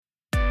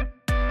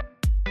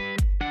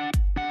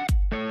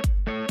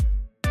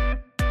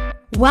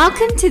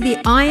Welcome to the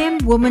I Am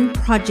Woman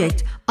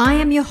Project. I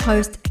am your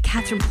host,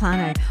 Catherine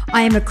Plano.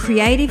 I am a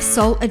creative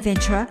soul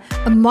adventurer,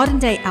 a modern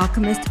day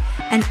alchemist,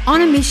 and on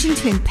a mission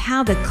to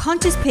empower the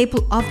conscious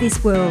people of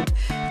this world,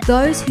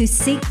 those who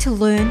seek to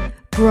learn,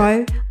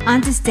 grow,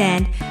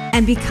 understand,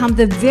 and become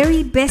the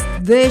very best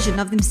version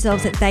of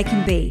themselves that they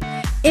can be.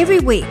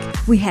 Every week,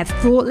 we have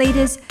thought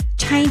leaders,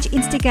 change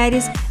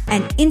instigators,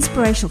 and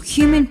inspirational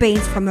human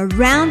beings from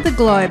around the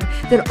globe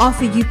that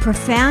offer you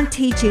profound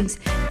teachings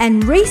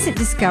and recent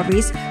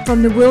discoveries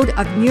from the world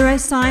of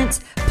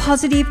neuroscience,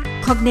 positive,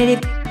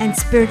 cognitive, and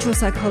spiritual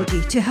psychology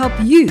to help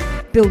you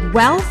build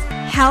wealth,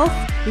 health,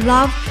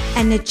 love,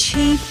 and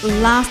achieve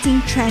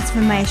lasting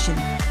transformation.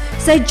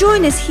 So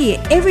join us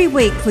here every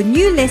week for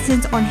new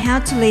lessons on how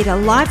to lead a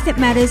life that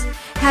matters,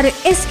 how to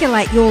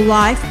escalate your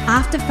life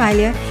after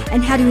failure,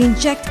 and how to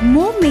inject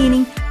more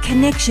meaning,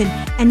 connection,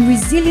 and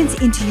resilience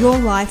into your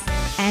life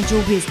and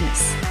your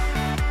business.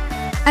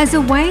 As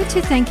a way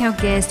to thank our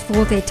guests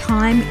for their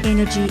time,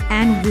 energy,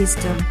 and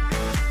wisdom,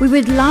 we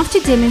would love to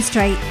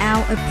demonstrate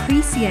our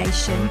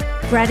appreciation,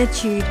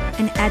 gratitude,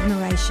 and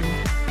admiration.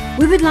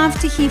 We would love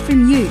to hear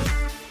from you.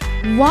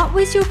 What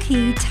was your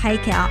key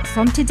takeout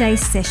from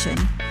today's session?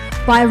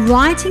 By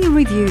writing a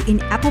review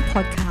in Apple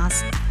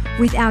Podcasts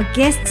with our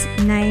guest's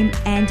name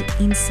and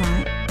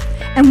insight.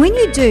 And when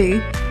you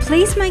do,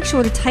 please make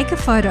sure to take a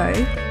photo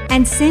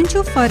and send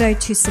your photo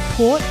to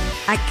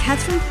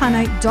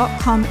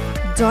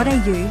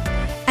support@catherineplano.com.au,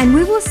 and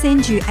we will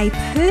send you a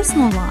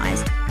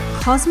personalized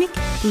cosmic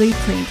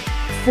blueprint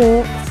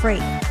for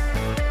free.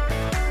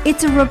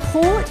 It's a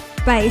report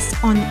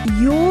based on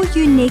your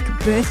unique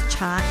birth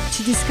chart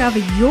to discover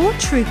your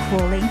true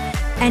calling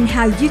and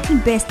how you can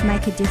best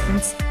make a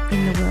difference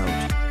in the world.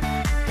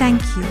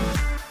 Thank you.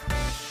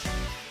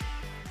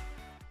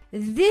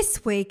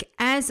 This week,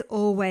 as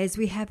always,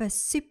 we have a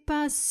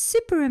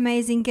super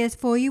amazing guest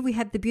for you. We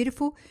have the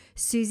beautiful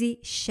Susy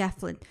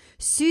Schieffelin.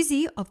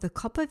 Susy of the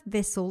Copper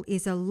Vessel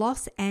is a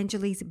Los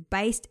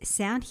Angeles-based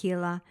sound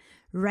healer,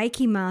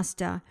 Reiki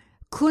master,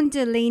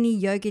 Kundalini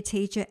yoga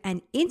teacher,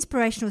 and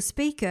inspirational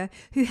speaker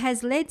who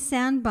has led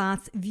sound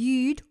baths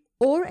viewed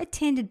or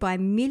attended by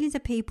millions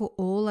of people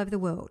all over the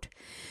world.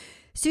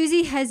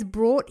 Susy has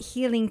brought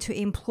healing to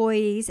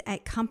employees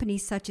at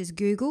companies such as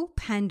Google,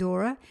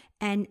 Pandora,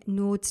 and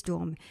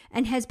Nordstrom,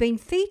 and has been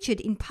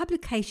featured in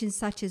publications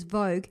such as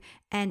Vogue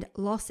and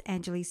Los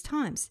Angeles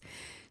Times.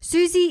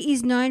 Susy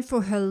is known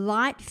for her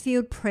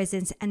light-filled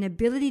presence and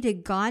ability to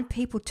guide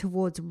people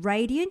towards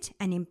radiant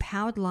and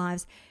empowered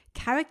lives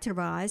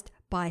characterized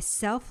by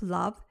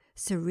self-love,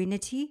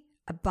 serenity,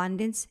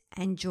 abundance,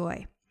 and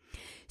joy.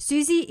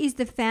 Susy is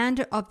the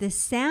founder of the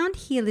Sound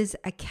Healers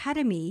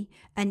Academy,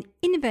 an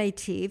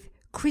innovative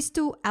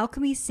crystal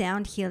alchemy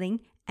sound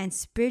healing and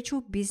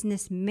spiritual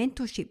business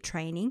mentorship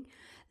training,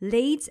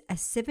 leads a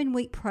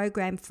 7-week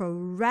program for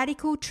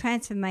radical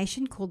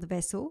transformation called The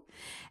Vessel,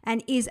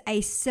 and is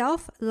a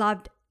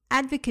self-loved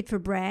advocate for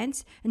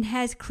brands and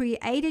has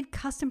created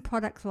custom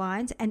product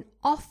lines and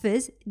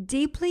offers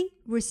deeply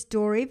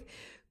restorative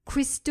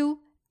crystal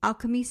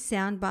alchemy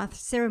sound bath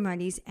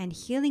ceremonies and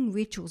healing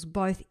rituals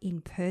both in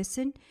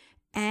person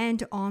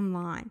and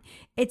online.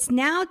 It's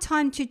now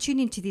time to tune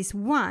into this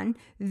one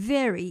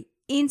very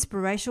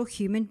inspirational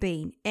human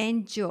being.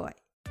 Enjoy.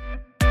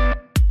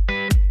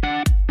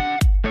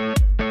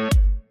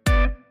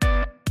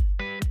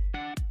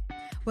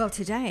 Well,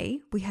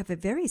 today we have a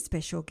very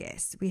special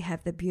guest. We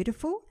have the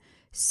beautiful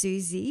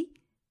Susy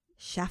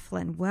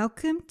Schieffelin.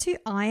 Welcome to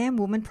I Am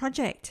Woman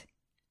Project.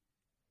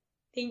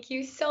 Thank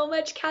you so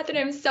much, Catherine.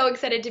 I'm so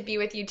excited to be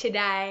with you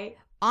today.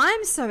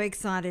 I'm so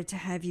excited to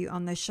have you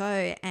on the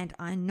show, and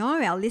I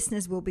know our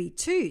listeners will be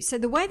too. So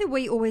the way that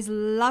we always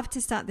love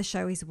to start the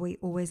show is we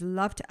always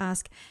love to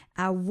ask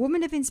our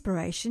woman of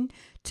inspiration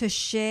to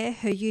share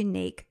her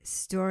unique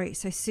story.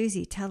 So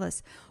Susy, tell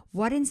us,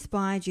 what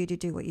inspired you to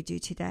do what you do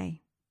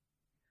today?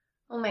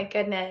 Oh my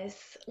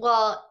goodness.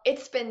 Well,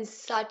 it's been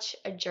such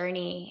a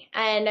journey,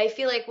 and I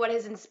feel like what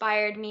has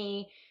inspired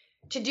me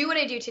to do what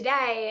I do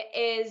today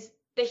is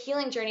the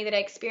healing journey that I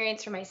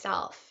experienced for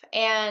myself.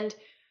 And,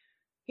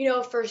 you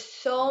know, for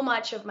so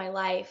much of my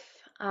life,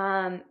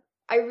 I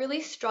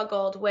really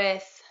struggled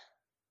with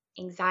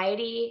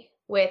anxiety,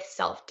 with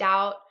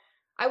self-doubt.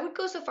 I would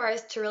go so far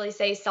as to really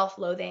say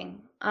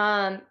self-loathing.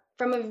 From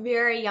a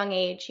very young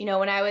age, you know,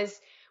 when I was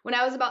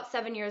about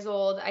 7 years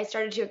old, I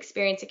started to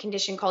experience a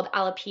condition called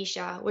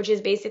alopecia, which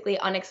is basically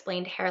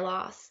unexplained hair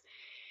loss.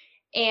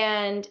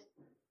 And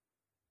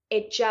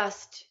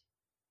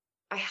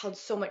I held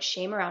so much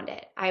shame around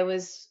it. I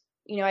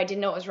didn't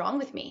know what was wrong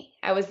with me.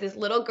 I was this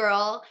little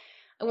girl,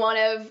 one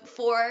of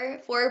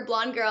four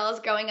blonde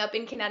girls growing up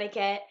in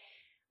Connecticut,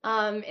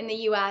 in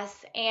the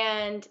US,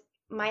 and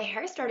my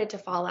hair started to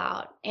fall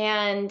out.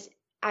 And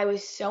I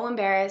was so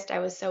embarrassed. I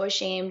was so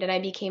ashamed, and I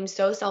became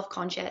so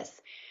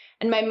self-conscious.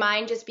 And my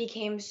mind just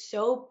became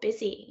so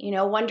busy, you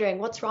know, wondering,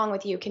 what's wrong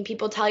with you? Can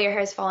people tell your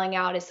hair is falling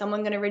out? Is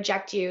someone going to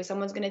reject you?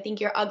 Someone's going to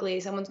think you're ugly.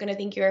 Someone's going to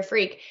think you're a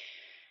freak.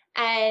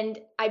 And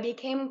I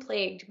became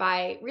plagued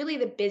by really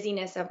the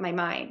busyness of my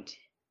mind.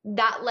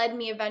 that led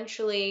me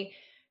eventually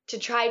to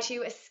try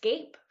to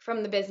escape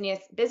from the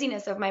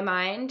busyness of my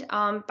mind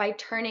by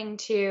turning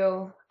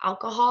to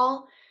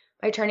alcohol,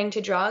 by turning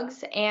to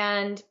drugs,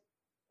 and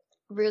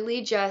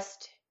really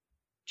just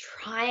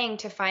trying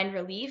to find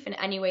relief in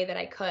any way that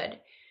I could.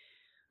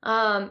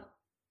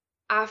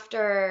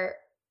 After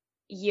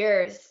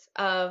years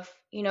of,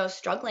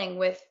 struggling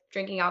with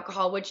drinking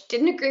alcohol, which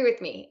didn't agree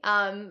with me.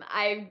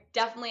 I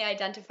definitely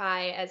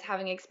identify as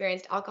having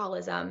experienced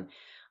alcoholism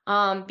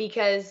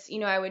because,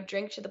 I would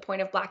drink to the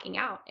point of blacking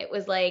out. It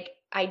was like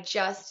I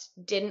just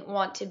didn't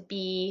want to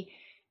be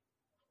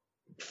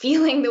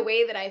feeling the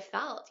way that I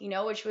felt,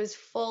 which was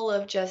full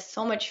of just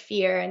so much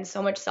fear and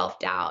so much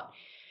self-doubt.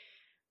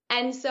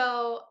 And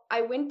so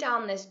I went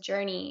down this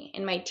journey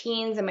in my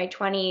teens and my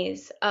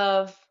 20s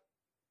of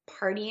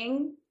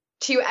partying.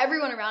 To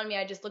everyone around me,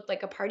 I just looked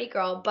like a party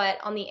girl. But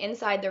on the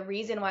inside, the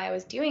reason why I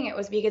was doing it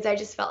was because I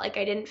just felt like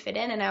I didn't fit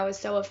in, and I was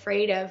so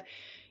afraid of,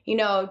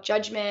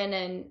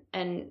 judgment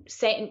and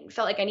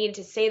felt like I needed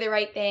to say the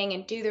right thing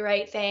and do the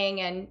right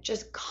thing, and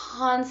just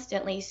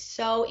constantly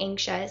so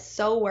anxious,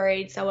 so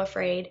worried, so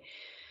afraid.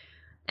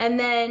 And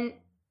then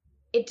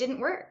it didn't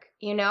work.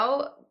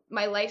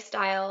 My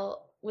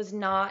lifestyle was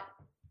not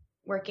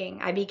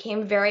working. I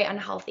became very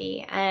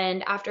unhealthy.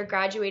 And after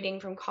graduating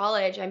from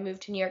college, I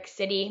moved to New York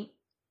City,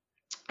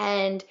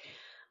 and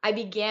I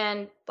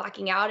began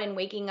blacking out and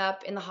waking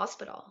up in the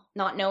hospital,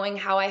 not knowing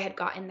how I had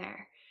gotten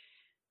there.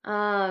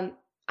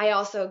 I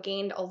also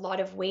gained a lot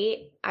of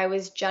weight. I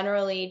was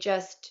generally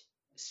just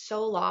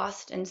so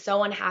lost and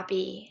so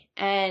unhappy.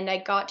 And I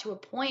got to a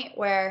point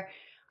where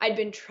I'd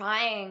been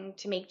trying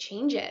to make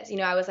changes.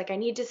 I was like, I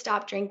need to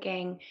stop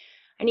drinking.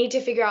 I need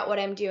to figure out what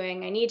I'm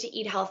doing. I need to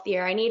eat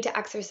healthier. I need to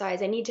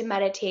exercise. I need to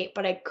meditate,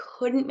 but I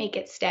couldn't make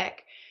it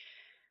stick.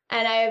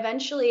 And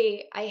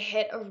I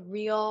hit a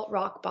real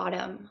rock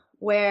bottom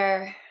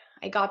where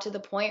I got to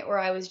the point where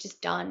I was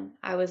just done.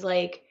 I was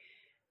like,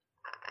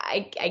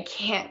 I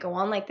can't go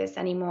on like this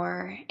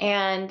anymore.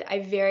 And I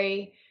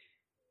very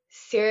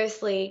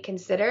seriously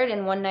considered,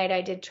 and one night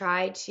I did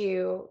try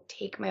to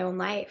take my own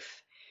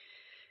life.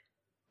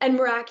 And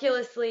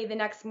miraculously, the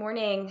next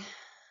morning,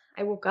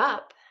 I woke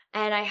up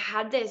and I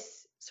had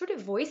this sort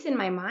of voice in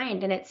my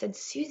mind, and it said,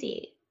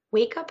 Susy,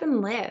 wake up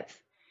and live.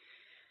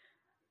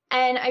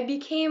 And I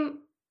became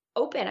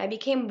open. I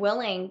became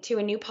willing to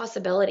a new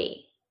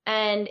possibility.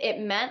 And it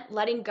meant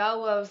letting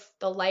go of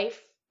the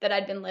life that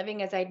I'd been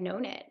living as I'd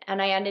known it.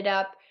 And I ended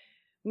up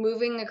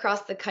moving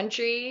across the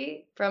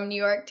country from New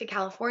York to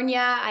California.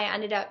 I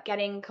ended up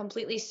getting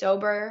completely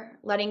sober,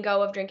 letting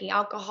go of drinking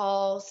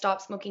alcohol,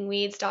 stopped smoking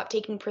weed, stopped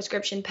taking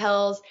prescription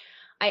pills.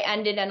 I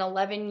ended an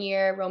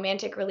 11-year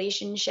romantic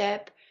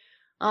relationship.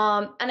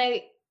 And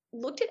I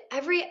looked at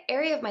every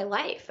area of my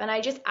life, and I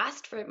just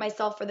asked for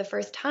myself for the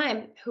first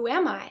time, who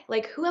am I?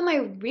 Like, who am I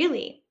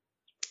really?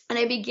 And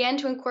I began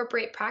to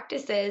incorporate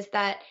practices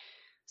that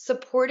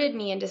supported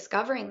me in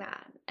discovering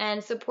that,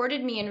 and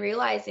supported me in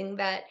realizing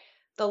that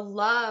the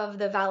love,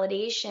 the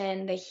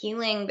validation, the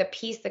healing, the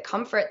peace, the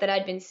comfort that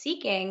I'd been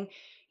seeking,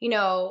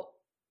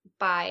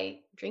 by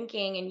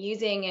drinking and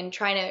using and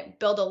trying to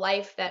build a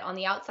life that on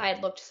the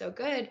outside looked so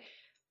good,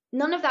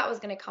 none of that was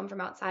going to come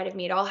from outside of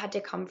me. It all had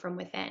to come from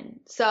within.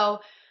 So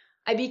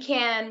I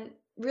began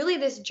really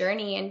this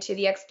journey into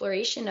the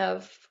exploration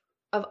of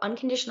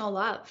unconditional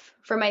love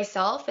for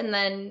myself, and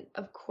then,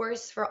 of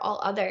course, for all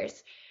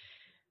others.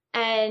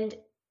 And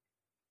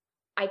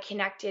I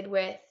connected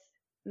with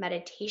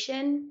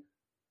meditation.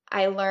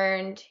 I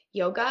learned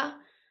yoga,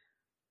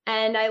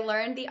 and I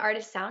learned the art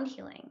of sound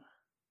healing.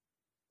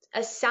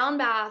 A sound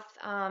bath,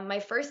 my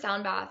first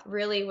sound bath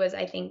really was,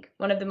 I think,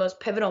 one of the most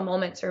pivotal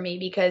moments for me,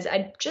 because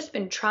I'd just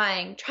been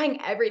trying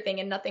everything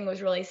and nothing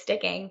was really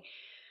sticking.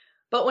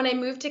 But when I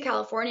moved to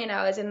California and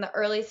I was in the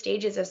early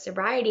stages of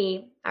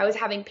sobriety, I was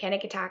having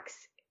panic attacks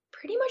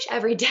pretty much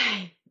every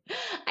day.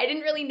 I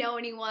didn't really know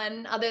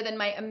anyone other than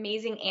my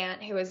amazing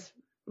aunt, who was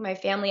my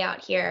family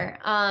out here.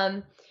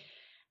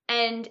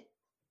 And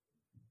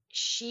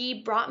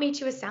she brought me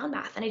to a sound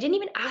bath, and I didn't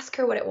even ask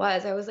her what it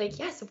was. I was like,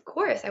 yes, of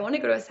course, I want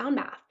to go to a sound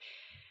bath.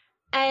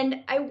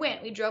 And I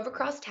went. We drove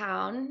across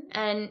town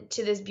and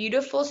to this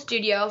beautiful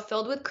studio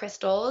filled with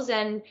crystals,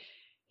 and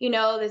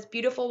this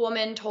beautiful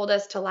woman told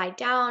us to lie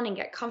down and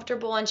get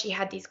comfortable, and she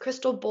had these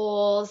crystal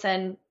bowls,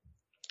 and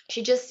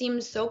she just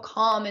seemed so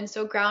calm and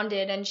so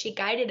grounded, and she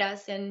guided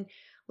us in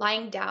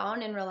lying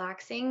down and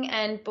relaxing.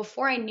 And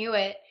before I knew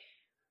it,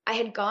 I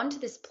had gone to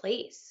this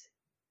place.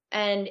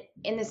 And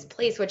in this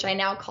place, which I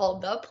now call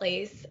the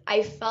place,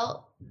 I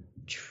felt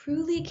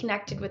truly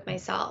connected with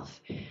myself.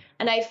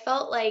 And I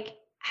felt like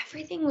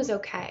everything was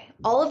okay.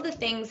 All of the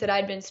things that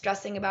I'd been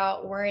stressing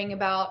about, worrying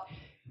about,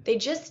 they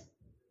just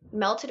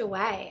melted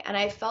away. And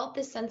I felt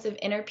this sense of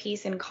inner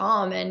peace and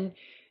calm and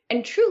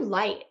true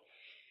light.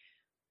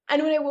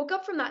 And when I woke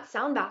up from that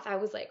sound bath, I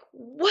was like,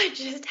 what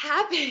just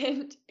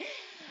happened?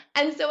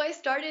 And so I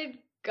started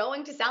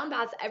going to sound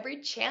baths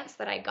every chance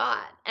that I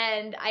got.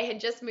 And I had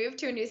just moved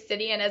to a new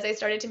city. And as I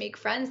started to make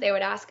friends, they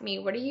would ask me,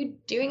 what are you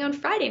doing on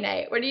Friday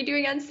night? What are you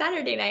doing on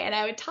Saturday night? And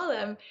I would tell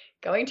them,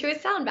 going to a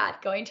sound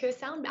bath, going to a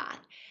sound bath.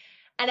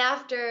 And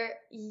after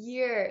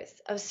years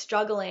of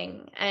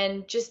struggling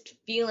and just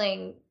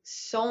feeling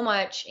so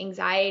much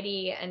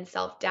anxiety and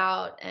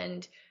self-doubt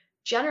and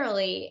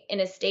generally in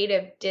a state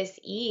of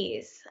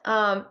dis-ease,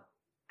 I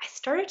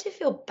started to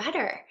feel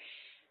better.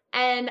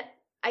 And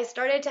I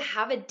started to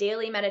have a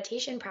daily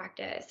meditation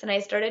practice, and I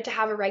started to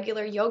have a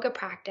regular yoga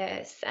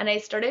practice, and I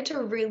started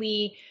to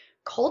really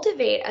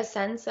cultivate a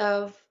sense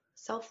of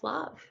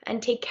self-love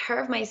and take care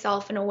of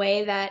myself in a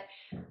way that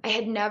I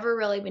had never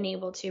really been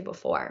able to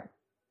before.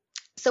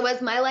 So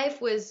as my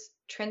life was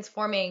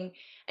transforming,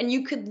 and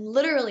you could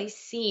literally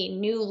see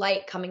new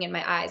light coming in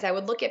my eyes, I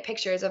would look at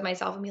pictures of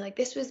myself and be like,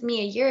 this was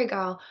me a year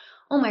ago.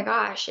 Oh my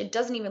gosh, it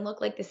doesn't even look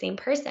like the same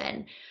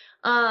person.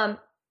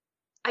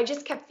 I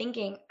just kept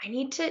thinking, I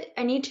need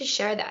to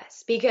share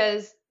this,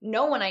 because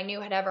no one I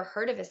knew had ever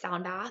heard of a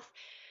sound bath.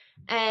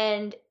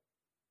 And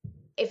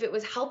if it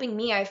was helping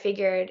me, I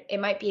figured it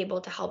might be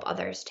able to help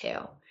others too.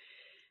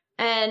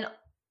 And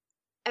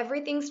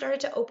everything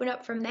started to open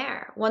up from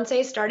there. Once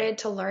I started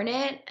to learn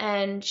it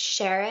and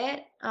share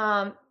it,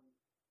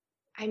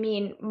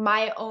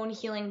 my own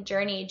healing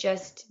journey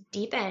just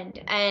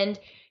deepened. And,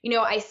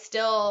 I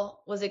still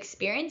was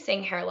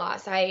experiencing hair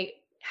loss. I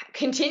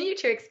continue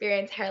to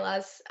experience hair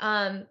loss.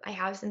 I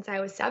have since I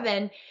was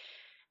 7.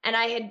 And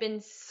I had been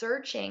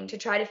searching to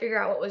try to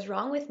figure out what was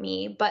wrong with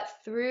me. But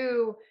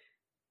through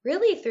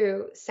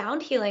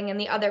sound healing and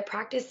the other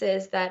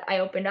practices that I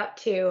opened up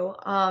to,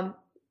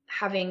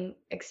 having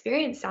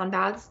experienced sound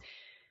baths,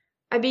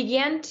 I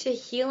began to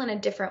heal in a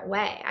different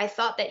way. I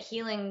thought that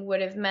healing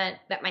would have meant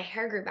that my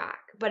hair grew back,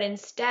 but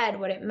instead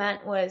what it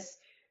meant was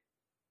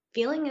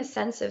feeling a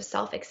sense of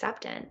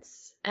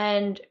self-acceptance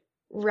and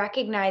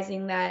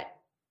recognizing that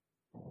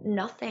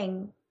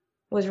nothing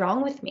was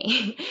wrong with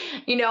me.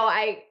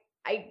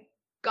 I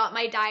got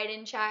my diet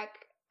in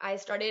check. I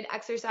started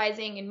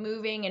exercising and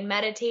moving and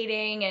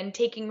meditating and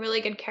taking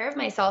really good care of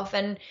myself.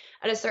 And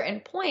at a certain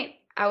point,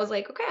 I was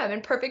like, okay, I'm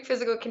in perfect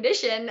physical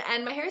condition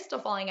and my hair is still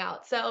falling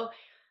out. So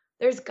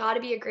there's got to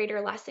be a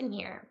greater lesson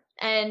here.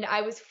 And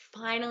I was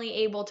finally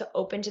able to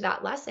open to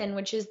that lesson,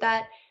 which is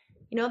that,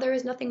 there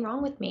was nothing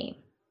wrong with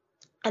me.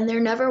 And there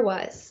never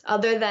was,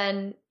 other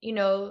than,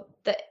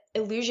 the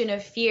illusion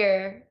of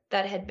fear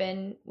that had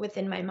been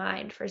within my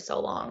mind for so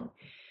long.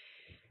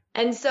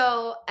 And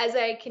so as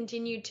I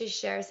continued to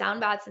share sound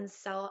baths and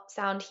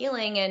sound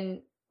healing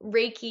and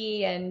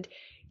Reiki and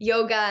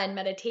yoga and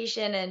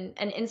meditation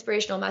and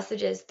inspirational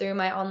messages through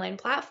my online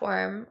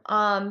platform,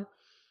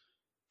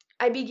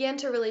 I began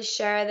to really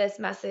share this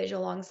message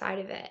alongside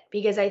of it,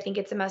 because I think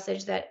it's a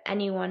message that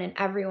anyone and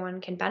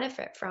everyone can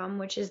benefit from,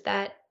 which is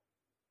that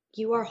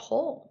you are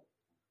whole,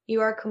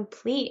 you are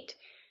complete,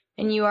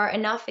 and you are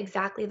enough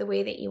exactly the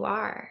way that you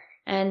are.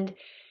 And,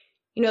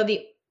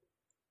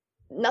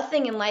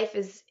 nothing in life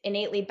is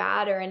innately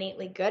bad or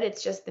innately good.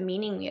 It's just the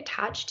meaning we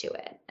attach to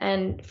it.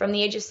 And from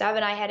the age of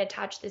 7, I had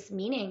attached this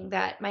meaning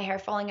that my hair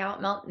falling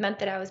out meant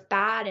that I was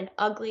bad and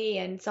ugly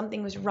and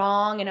something was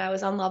wrong and I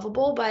was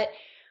unlovable, but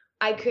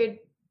I could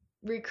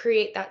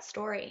recreate that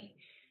story.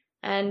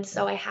 And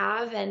so I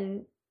have,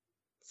 and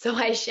so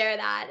I share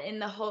that in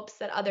the hopes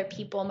that other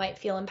people might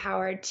feel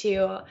empowered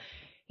to,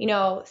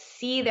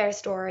 see their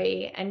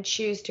story and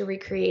choose to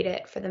recreate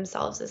it for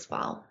themselves as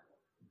well.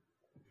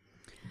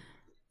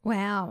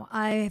 Wow,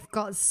 I've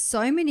got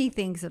so many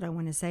things that I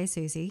want to say,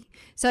 Susy.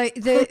 So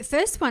the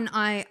first one,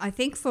 I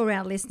think for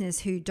our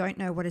listeners who don't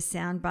know what a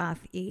sound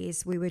bath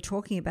is, we were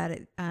talking about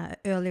it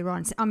earlier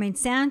on. I mean,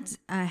 sound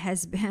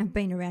has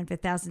been around for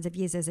thousands of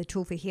years as a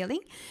tool for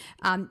healing.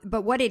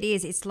 But what it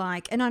is, it's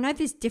like, and I know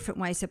there's different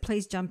ways, so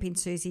please jump in,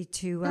 Susy,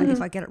 to if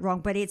I get it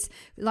wrong, but it's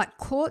like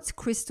quartz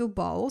crystal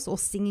bowls or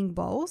singing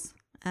bowls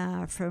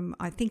from,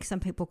 I think some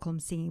people call them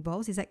singing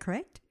bowls. Is that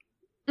correct?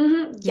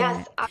 Mm-hmm.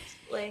 Yes,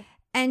 absolutely.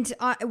 And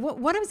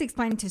what I was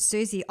explaining to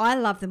Susy, I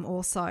love them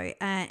also.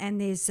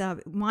 And there's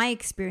my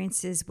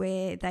experiences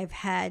where they've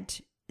had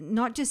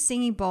not just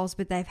singing bowls,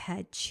 but they've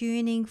had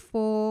tuning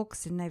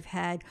forks and they've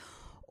had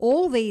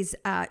all these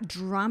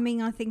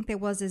drumming, I think there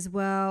was as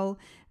well.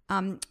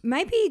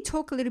 Maybe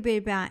talk a little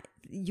bit about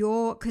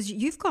because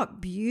you've got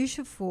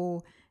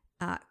beautiful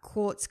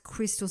quartz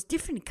crystals,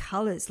 different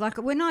colors. Like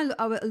when I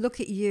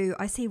look at you,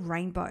 I see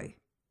rainbow.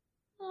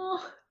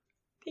 Oh,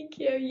 thank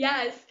you.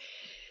 Yes.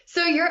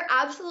 So you're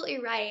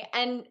absolutely right.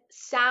 And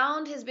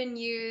sound has been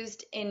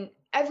used in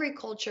every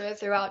culture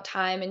throughout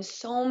time in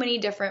so many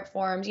different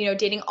forms,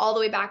 dating all the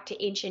way back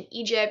to ancient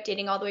Egypt,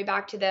 dating all the way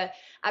back to the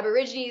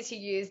Aborigines who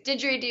used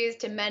didgeridoos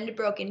to mend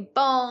broken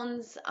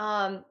bones.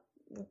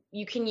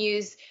 You can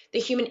use the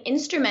human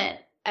instrument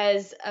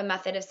as a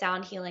method of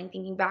sound healing,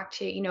 thinking back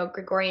to,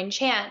 Gregorian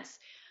chants,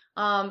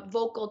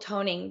 vocal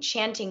toning,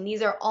 chanting.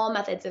 These are all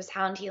methods of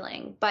sound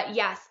healing. But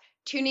yes,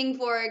 tuning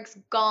forks,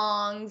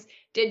 gongs,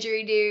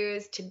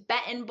 didgeridoos,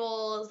 Tibetan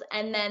bowls,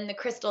 and then the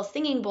crystal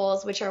singing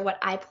bowls, which are what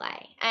I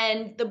play.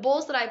 And the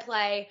bowls that I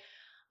play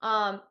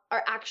are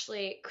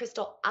actually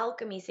crystal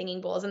alchemy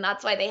singing bowls. And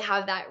that's why they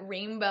have that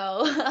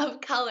rainbow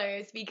of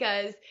colors,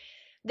 because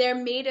they're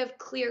made of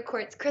clear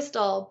quartz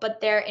crystal,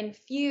 but they're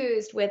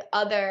infused with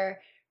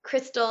other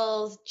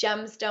crystals,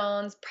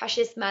 gemstones,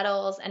 precious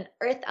metals, and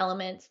earth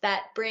elements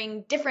that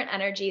bring different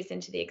energies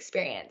into the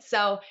experience.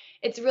 So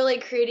it's really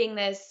creating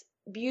this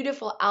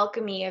beautiful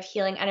alchemy of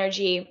healing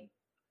energy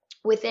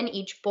within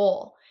each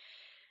bowl.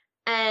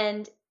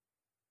 And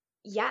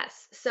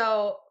yes,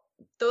 so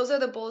those are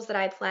the bowls that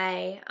I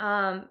play.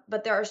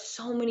 But there are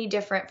so many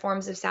different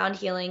forms of sound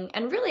healing.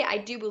 And really, I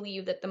do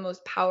believe that the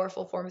most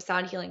powerful form of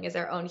sound healing is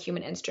our own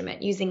human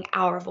instrument, using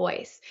our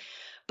voice.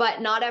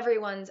 But not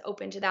everyone's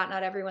open to that.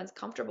 Not everyone's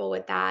comfortable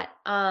with that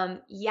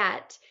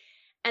yet.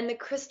 And the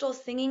crystal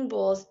singing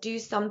bowls do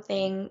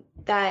something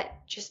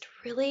that just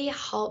really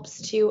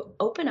helps to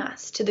open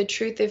us to the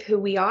truth of who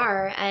we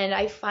are. And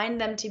I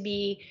find them to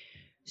be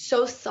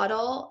so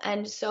subtle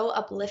and so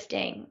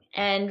uplifting,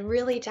 and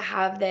really to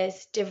have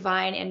this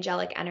divine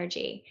angelic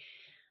energy.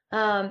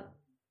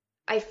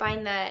 I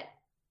find that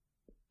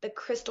the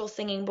crystal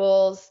singing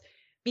bowls,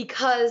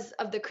 because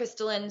of the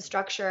crystalline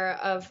structure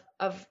of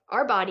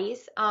our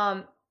bodies,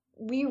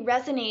 we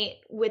resonate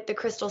with the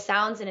crystal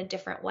sounds in a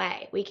different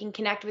way. We can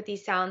connect with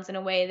these sounds in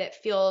a way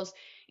that feels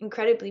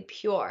incredibly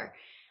pure.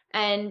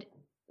 And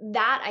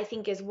that, I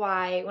think, is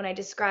why when I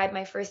described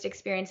my first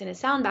experience in a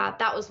sound bath,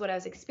 that was what I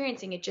was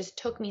experiencing. It just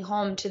took me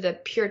home to the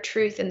pure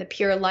truth and the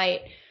pure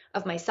light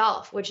of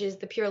myself, which is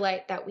the pure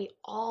light that we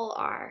all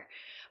are.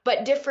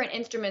 But different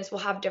instruments will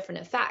have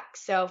different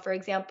effects. So, for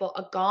example,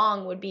 a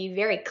gong would be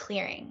very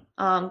clearing.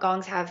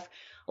 Gongs have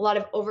a lot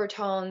of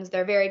overtones.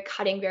 They're very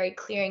cutting, very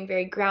clearing,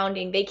 very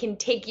grounding. They can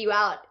take you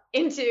out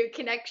into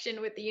connection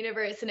with the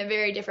universe in a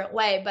very different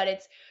way, but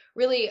it's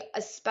really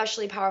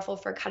especially powerful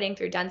for cutting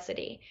through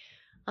density.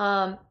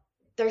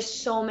 There's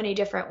so many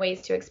different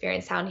ways to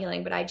experience sound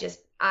healing, but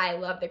I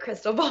love the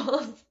crystal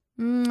balls.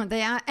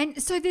 They are.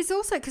 And so there's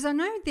also, because I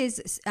know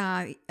there's,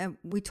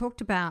 we talked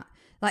about,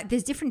 like,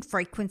 there's different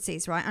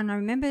frequencies, right? And I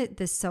remember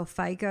the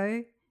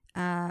Solfago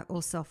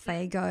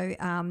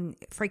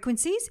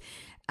frequencies.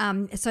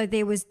 So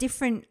there was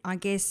different, I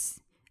guess,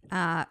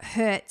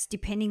 hertz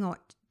depending on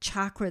what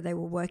chakra they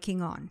were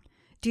working on.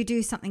 Do you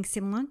do something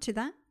similar to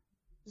that?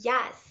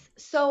 Yes.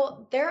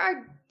 So there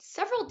are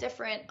several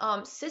different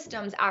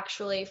systems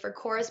actually for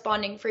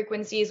corresponding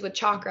frequencies with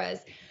chakras.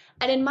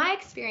 And in my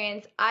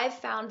experience, I've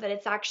found that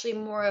it's actually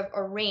more of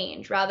a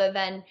range rather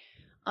than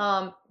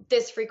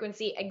this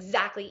frequency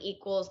exactly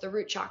equals the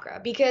root chakra,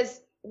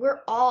 because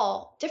we're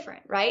all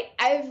different, right?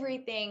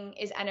 Everything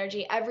is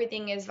energy,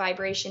 everything is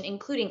vibration,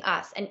 including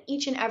us. And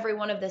each and every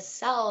one of the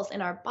cells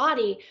in our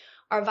body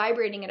are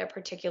vibrating at a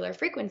particular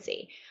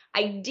frequency.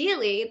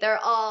 Ideally,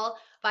 they're all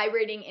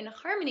vibrating in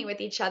harmony with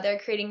each other,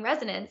 creating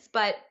resonance.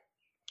 But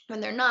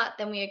when they're not,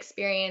 then we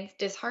experience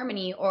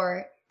disharmony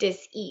or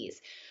dis-ease.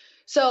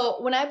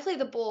 So when I play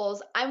the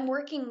bowls, I'm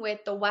working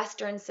with the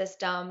Western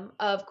system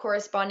of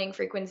corresponding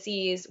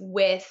frequencies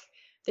with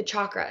the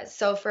chakras.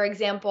 So for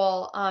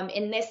example,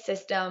 in this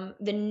system,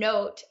 the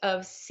note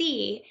of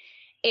C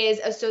is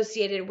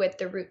associated with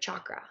the root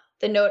chakra.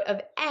 The note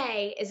of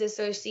A is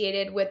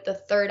associated with the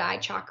third eye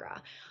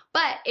chakra.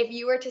 But if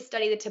you were to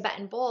study the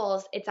Tibetan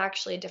bowls, it's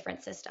actually a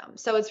different system.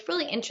 So it's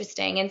really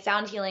interesting. In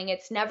sound healing,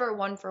 it's never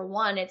one for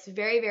one. It's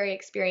very, very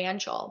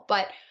experiential.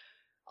 But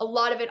a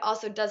lot of it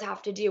also does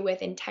have to do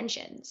with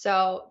intention.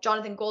 So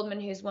Jonathan Goldman,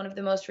 who's one of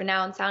the most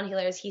renowned sound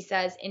healers, he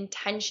says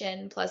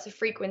intention plus a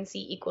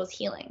frequency equals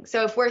healing.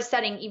 So if we're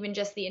setting even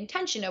just the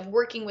intention of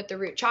working with the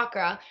root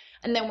chakra,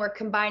 and then we're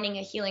combining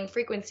a healing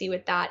frequency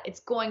with that, it's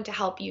going to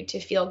help you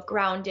to feel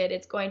grounded.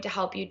 It's going to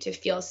help you to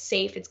feel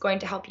safe. It's going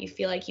to help you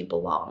feel like you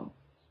belong.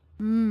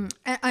 And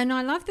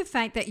I love the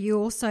fact that you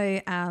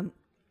also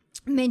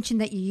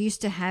mentioned that you used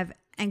to have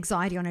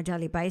anxiety on a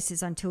daily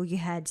basis until you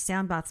had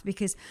sound baths,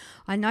 because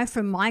I know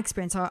from my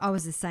experience, I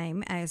was the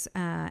same as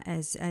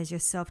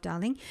yourself,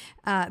 darling.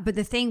 But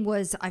the thing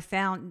was, I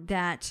found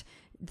that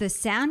the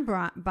sound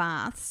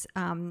baths,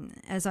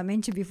 as I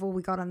mentioned before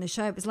we got on the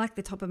show, it was like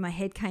the top of my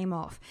head came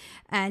off.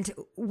 And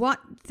what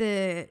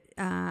the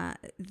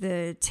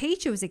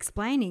teacher was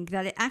explaining,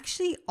 that it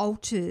actually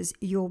alters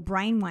your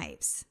brain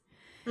waves.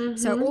 Mm-hmm.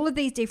 So all of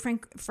these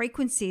different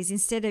frequencies,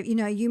 instead of,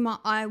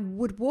 I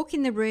would walk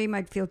in the room,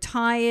 I'd feel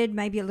tired,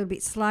 maybe a little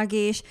bit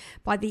sluggish.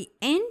 By the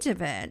end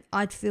of it,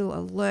 I'd feel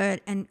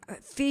alert and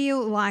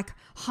feel like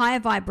higher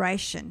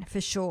vibration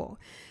for sure.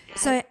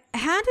 Yes. So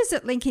how does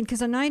it link in?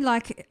 Because I know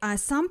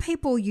some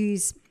people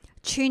use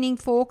tuning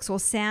forks or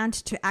sound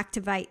to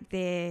activate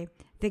their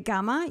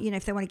gamma,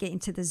 if they want to get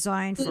into the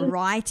zone for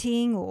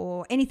writing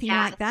or anything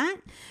like that.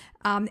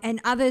 And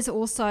others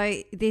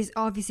also, there's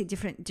obviously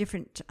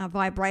different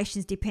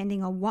vibrations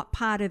depending on what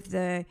part of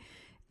the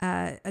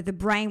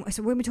brain.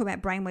 So when we talk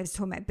about brain waves,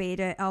 talking about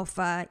beta,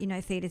 alpha,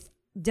 theta,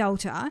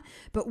 delta,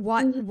 but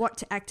what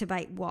to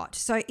activate what.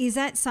 So is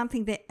that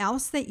something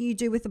else that you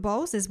do with the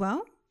bowls as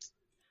well?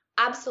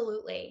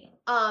 Absolutely.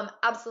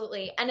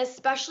 Absolutely. And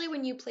especially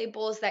when you play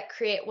bowls that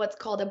create what's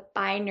called a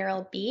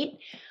binaural beat.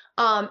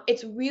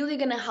 it's really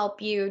going to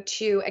help you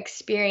to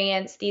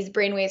experience these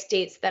brainwave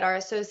states that are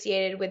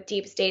associated with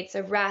deep states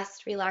of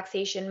rest,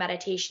 relaxation,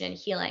 meditation, and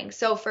healing.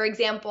 So, for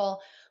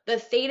example, the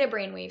theta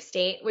brainwave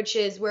state, which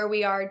is where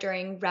we are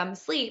during REM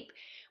sleep,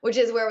 which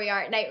is where we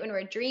are at night when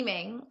we're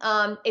dreaming.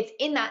 It's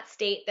in that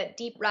state that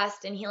deep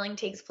rest and healing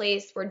takes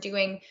place. We're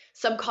doing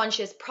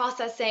subconscious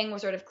processing. We're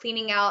sort of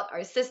cleaning out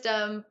our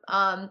system.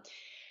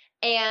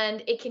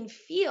 And it can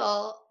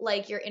feel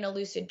like you're in a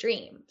lucid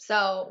dream.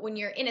 So when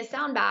you're in a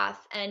sound bath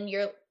and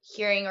you're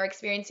hearing or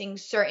experiencing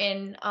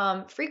certain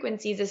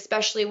frequencies,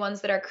 especially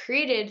ones that are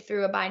created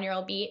through a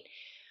binaural beat,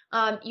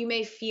 you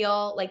may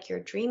feel like you're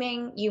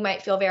dreaming. You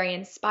might feel very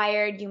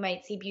inspired. You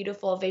might see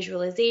beautiful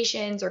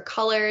visualizations or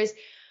colors.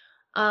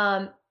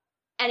 And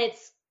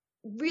it's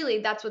really,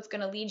 that's what's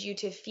going to lead you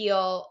to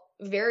feel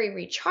very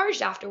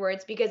recharged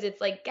afterwards, because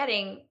it's like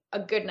getting a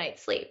good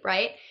night's sleep,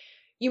 right?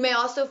 You may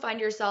also find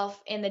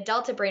yourself in the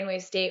delta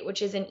brainwave state,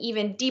 which is an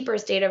even deeper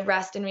state of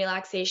rest and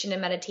relaxation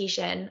and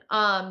meditation.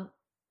 And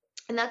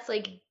that's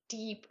like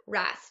deep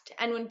rest.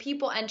 And when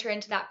people enter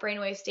into that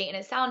brainwave state in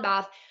a sound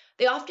bath,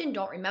 they often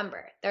don't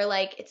remember. They're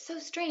like, it's so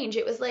strange.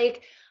 It was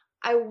like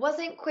I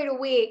wasn't quite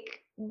awake,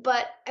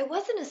 but I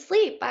wasn't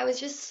asleep. I was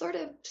just sort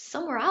of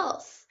somewhere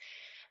else.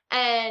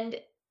 And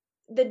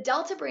the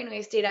delta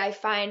brainwave state, I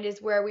find,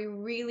 is where we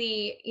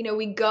really,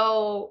 we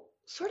go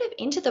sort of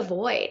into the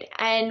void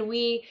and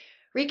we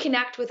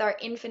reconnect with our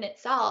infinite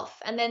self.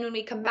 And then when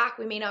we come back,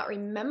 we may not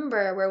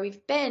remember where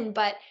we've been,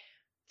 but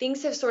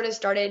things have sort of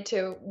started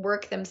to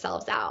work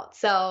themselves out.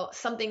 So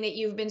something that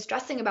you've been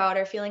stressing about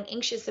or feeling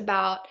anxious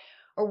about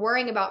or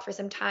worrying about for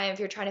some time, if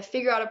you're trying to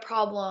figure out a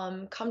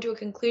problem, come to a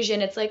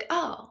conclusion, it's like,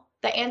 oh,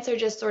 the answer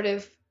just sort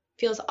of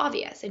feels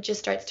obvious. It just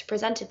starts to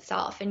present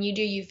itself, and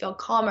you feel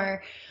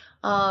calmer.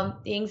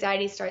 The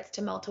anxiety starts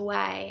to melt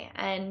away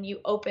and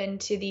you open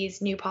to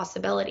these new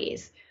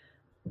possibilities.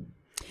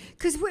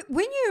 Because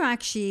when you're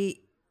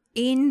actually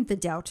in the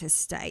delta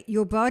state,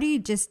 your body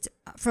just,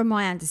 from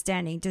my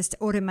understanding, just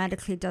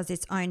automatically does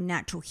its own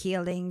natural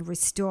healing,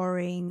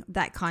 restoring,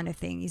 that kind of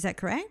thing. Is that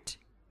correct?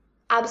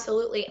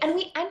 Absolutely. And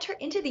we enter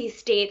into these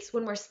states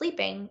when we're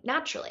sleeping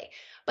naturally.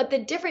 But the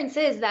difference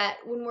is that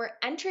when we're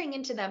entering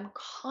into them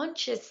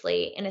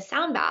consciously in a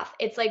sound bath,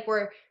 it's like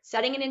we're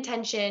setting an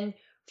intention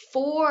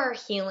for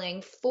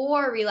healing,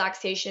 for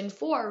relaxation,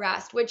 for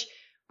rest, which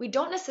we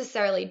don't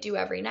necessarily do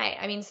every night.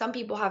 I mean, some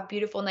people have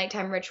beautiful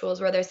nighttime rituals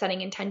where they're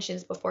setting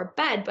intentions before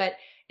bed, but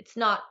it's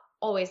not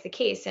always the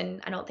case. And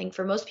I don't think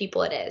for most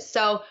people it is.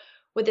 So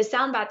with the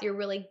sound bath, you're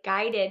really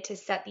guided to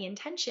set the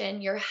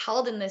intention. You're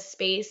held in this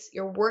space.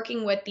 You're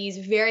working with these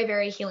very,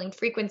 very healing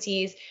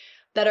frequencies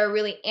that are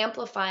really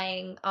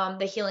amplifying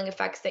the healing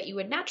effects that you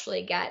would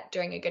naturally get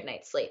during a good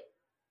night's sleep.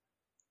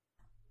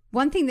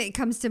 One thing that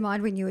comes to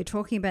mind when you were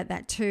talking about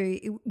that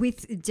too,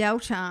 with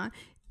Delta,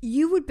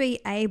 you would be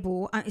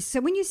able, so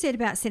when you said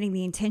about setting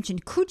the intention,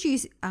 could you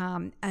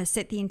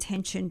set the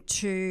intention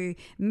to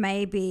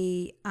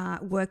maybe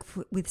work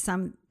with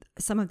some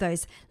of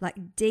those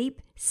like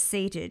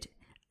deep-seated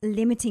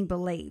limiting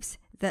beliefs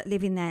that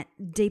live in that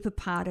deeper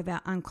part of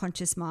our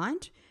unconscious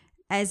mind,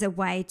 as a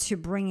way to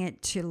bring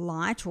it to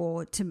light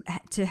or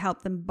to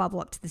help them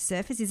bubble up to the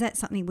surface? Is that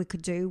something we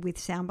could do with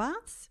sound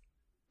baths?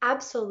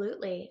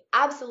 Absolutely.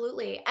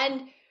 Absolutely.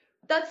 And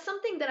that's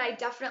something that I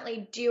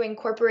definitely do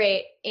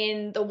incorporate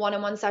in the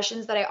one-on-one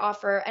sessions that I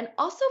offer, and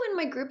also in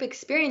my group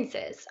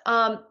experiences.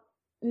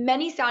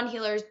 Many sound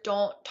healers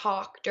don't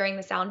talk during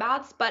the sound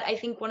baths, but I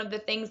think one of the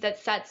things that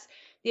sets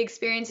the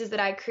experiences that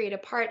I create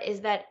apart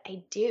is that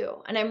I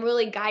do. And I'm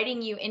really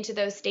guiding you into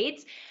those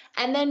states.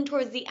 And then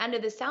towards the end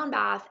of the sound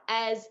bath,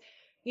 as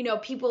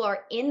people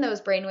are in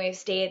those brainwave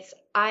states,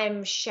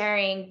 I'm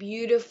sharing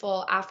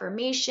beautiful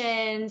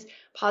affirmations,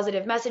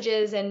 positive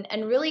messages, and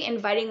really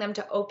inviting them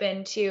to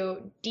open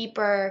to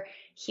deeper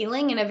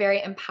healing in a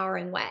very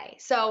empowering way.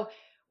 So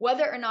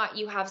whether or not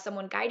you have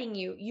someone guiding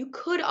you, you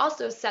could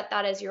also set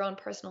that as your own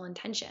personal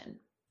intention.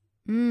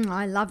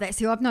 I love that.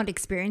 See, I've not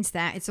experienced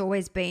that. It's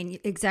always been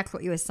exactly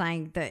what you were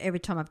saying, that every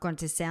time I've gone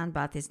to sound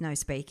bath, there's no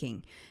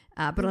speaking.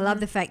 But I love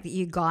the fact that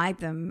you guide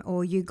them,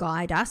 or you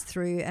guide us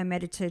through a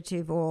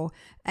meditative or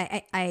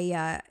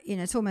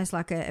it's almost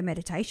like a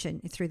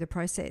meditation through the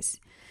process.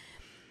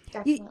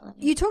 Definitely.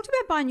 You talked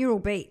about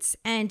binaural beats,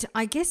 and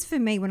I guess for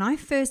me, when I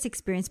first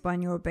experienced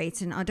binaural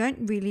beats, and I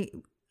don't really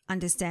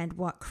understand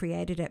what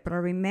created it, but I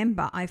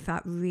remember I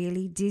felt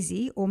really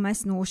dizzy,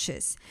 almost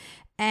nauseous.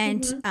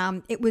 And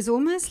it was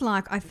almost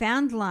like, I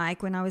found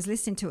like when I was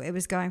listening to it, it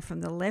was going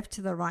from the left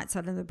to the right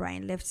side of the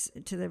brain,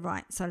 left to the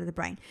right side of the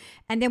brain.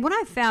 And then what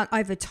I found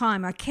over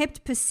time, I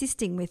kept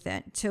persisting with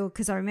it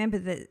because I remember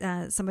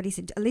that somebody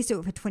said, at least do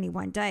it for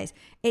 21 days.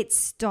 It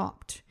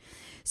stopped.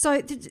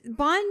 So the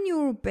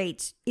binaural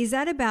beat, is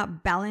that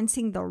about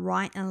balancing the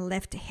right and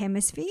left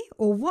hemisphere,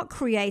 or what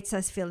creates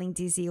us feeling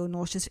dizzy or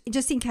nauseous?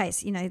 Just in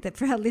case, that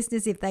for our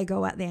listeners, if they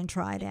go out there and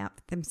try it out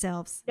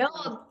themselves.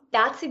 No,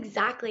 That's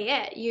exactly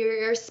it.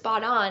 You're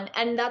spot on.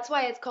 And that's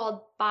why it's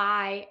called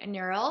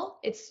binaural.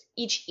 It's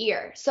each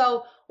ear.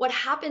 So what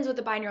happens with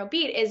the binaural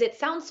beat is it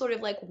sounds sort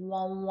of like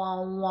wah,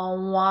 wah, wah,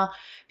 wah,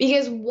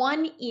 because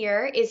one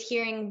ear is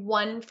hearing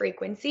one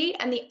frequency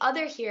and the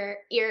other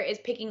ear is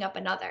picking up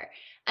another.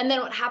 And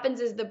then what happens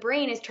is the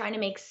brain is trying to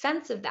make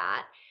sense of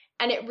that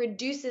and it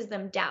reduces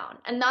them down.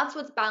 And that's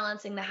what's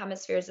balancing the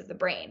hemispheres of the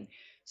brain.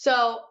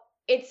 So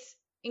it's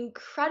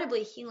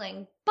incredibly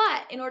healing.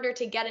 But in order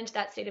to get into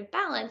that state of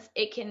balance,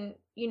 it can,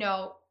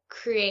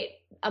 create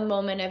a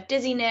moment of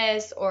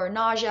dizziness or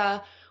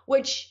nausea,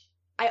 which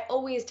I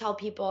always tell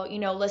people,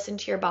 listen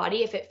to your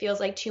body. If it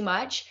feels like too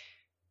much,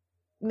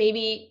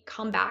 maybe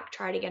come back,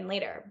 try it again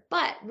later.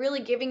 But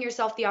really giving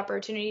yourself the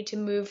opportunity to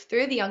move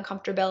through the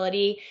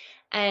uncomfortability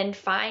and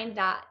find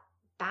that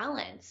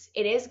balance,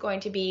 it is going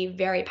to be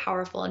very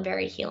powerful and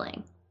very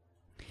healing.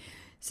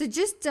 So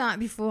just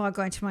before I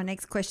go into my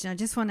next question, I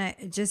just want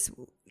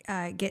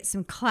to get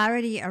some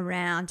clarity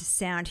around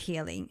sound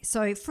healing.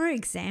 So, for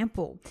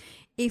example,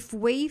 if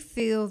we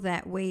feel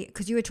that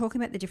because you were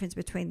talking about the difference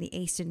between the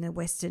Eastern and the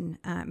Western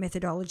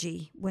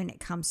methodology when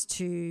it comes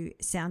to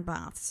sound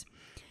baths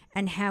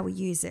and how we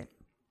use it.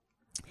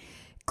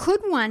 Could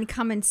one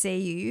come and see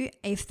you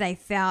if they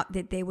felt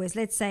that there was,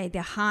 let's say,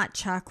 their heart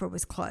chakra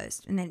was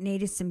closed and it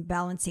needed some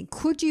balancing?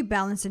 Could you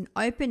balance and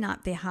open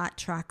up their heart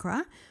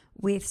chakra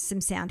with some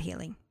sound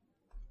healing?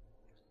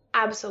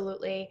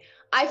 Absolutely.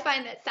 I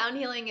find that sound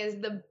healing is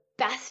the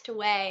best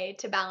way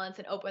to balance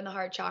and open the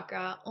heart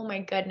chakra. Oh my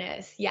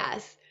goodness.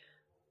 Yes.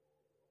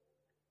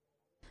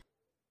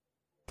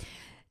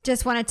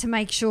 Just wanted to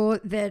make sure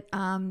that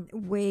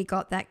we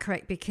got that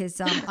correct because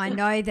I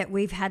know that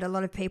we've had a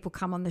lot of people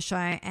come on the show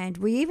and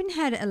we even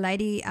had a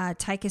lady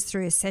take us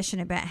through a session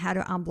about how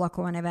to unblock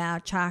one of our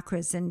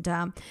chakras.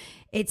 And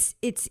it's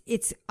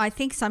I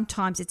think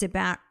sometimes it's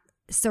about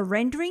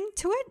surrendering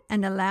to it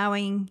and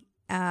allowing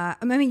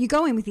you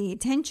go in with the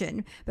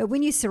intention, but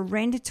when you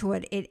surrender to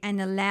it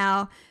and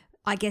allow,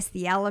 I guess,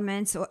 the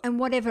elements and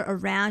whatever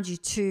around you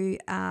to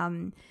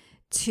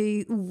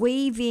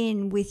weave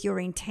in with your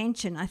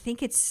intention, I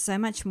think it's so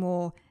much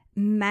more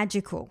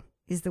magical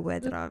is the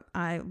word that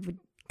I would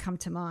come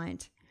to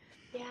mind.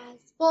 Yes.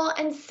 Well,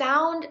 and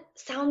sound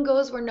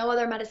goes where no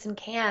other medicine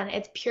can.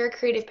 It's pure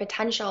creative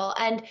potential.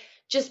 And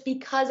just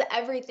because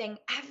everything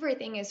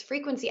is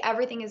frequency,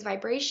 everything is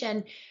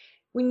vibration,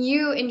 when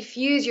you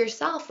infuse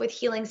yourself with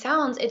healing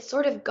sounds, it's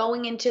sort of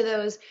going into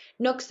those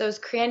nooks, those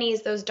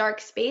crannies, those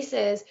dark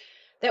spaces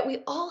that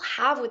we all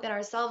have within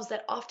ourselves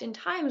that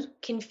oftentimes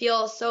can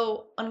feel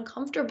so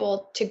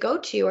uncomfortable to go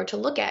to or to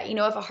look at.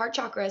 If a heart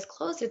chakra is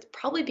closed, it's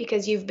probably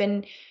because you've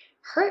been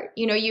hurt.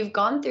 You've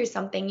gone through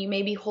something. You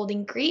may be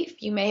holding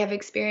grief. You may have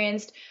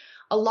experienced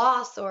a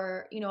loss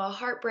or, a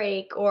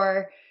heartbreak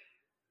or,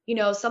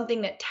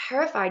 something that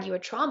terrified you, a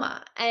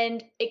trauma.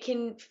 And it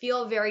can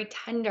feel very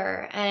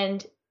tender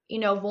and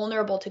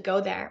vulnerable to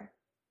go there.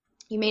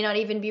 You may not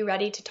even be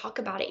ready to talk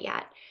about it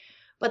yet.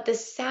 But the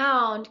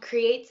sound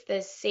creates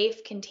this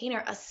safe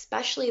container,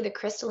 especially the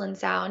crystalline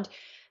sound,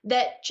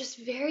 that just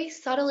very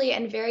subtly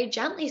and very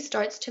gently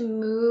starts to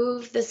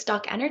move the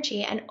stuck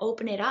energy and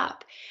open it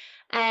up.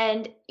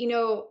 And,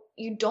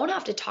 you don't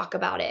have to talk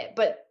about it,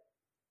 but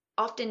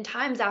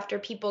oftentimes after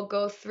people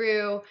go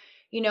through,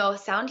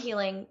 sound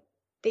healing,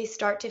 they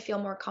start to feel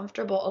more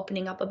comfortable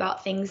opening up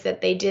about things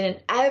that they didn't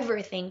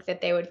ever think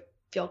that they would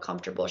feel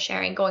comfortable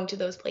sharing, going to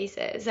those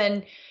places.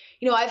 And,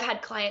 I've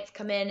had clients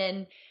come in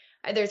and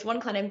there's one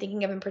client I'm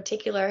thinking of in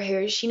particular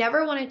who she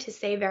never wanted to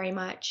say very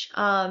much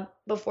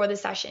before the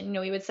session.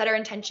 We would set our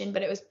intention,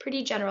 but it was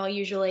pretty general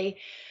usually.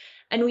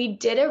 And we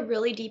did a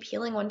really deep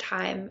healing one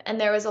time. And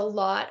there was a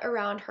lot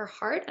around her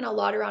heart and a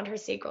lot around her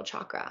sacral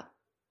chakra.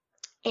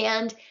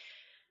 And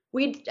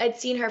I'd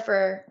seen her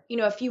for,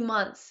 a few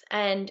months,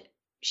 and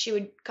she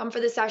would come for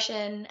the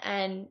session,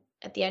 and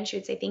at the end she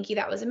would say, "Thank you,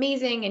 that was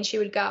amazing." And she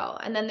would go.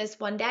 And then this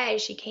one day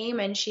she came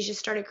and she just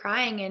started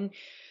crying, and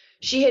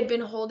she had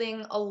been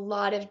holding a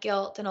lot of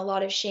guilt and a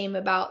lot of shame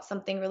about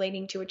something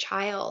relating to a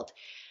child.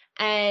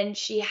 And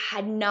she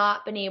had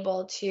not been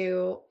able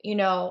to,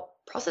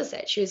 process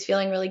it. She was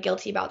feeling really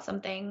guilty about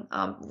something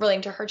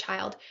relating to her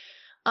child,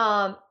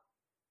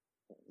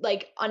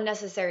 like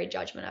unnecessary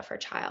judgment of her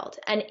child.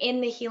 And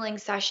in the healing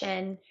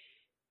session,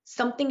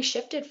 something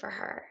shifted for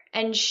her.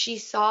 And she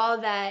saw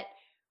that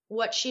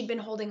what she'd been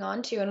holding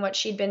on to and what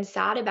she'd been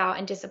sad about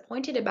and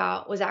disappointed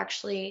about was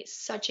actually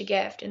such a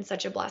gift and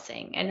such a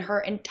blessing. And her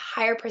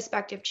entire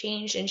perspective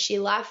changed, and she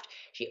left,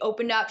 she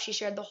opened up, she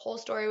shared the whole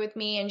story with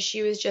me, and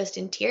she was just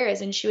in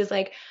tears. And she was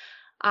like,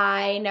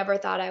 "I never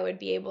thought I would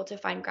be able to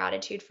find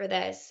gratitude for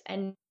this.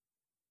 And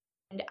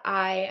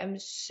I am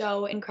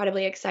so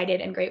incredibly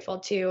excited and grateful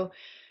to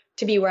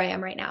be where I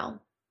am right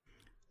now."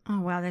 Oh,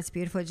 wow, that's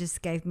beautiful. It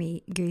just gave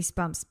me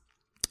goosebumps.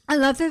 I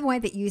love the way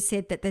that you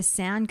said that the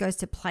sound goes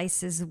to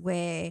places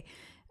where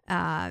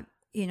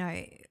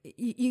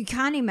you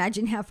can't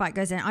imagine how far it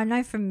goes. And I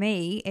know for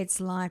me, it's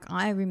like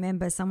I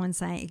remember someone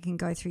saying it can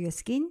go through your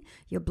skin,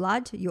 your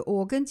blood, your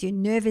organs, your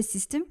nervous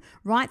system,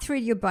 right through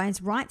to your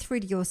bones, right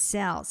through to your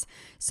cells.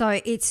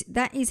 So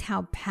that is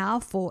how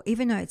powerful,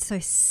 even though it's so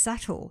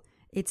subtle,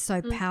 it's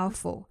so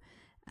powerful.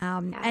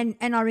 And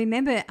I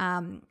remember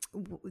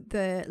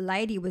the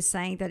lady was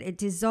saying that it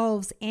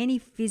dissolves any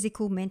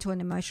physical, mental,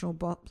 and emotional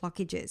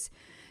blockages.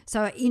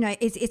 So,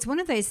 it's one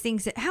of those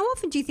things that, how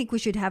often do you think we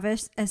should have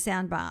a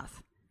sound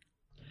bath?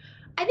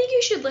 I think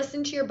you should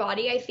listen to your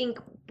body. I think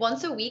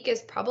once a week is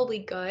probably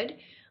good.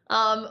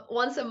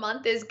 Once a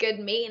month is good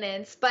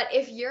maintenance. But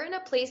if you're in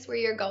a place where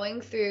you're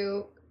going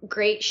through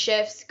great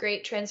shifts,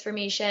 great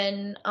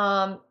transformation,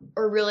 or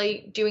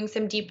really doing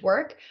some deep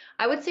work,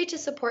 I would say to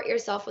support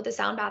yourself with a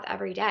sound bath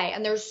every day.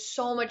 And there's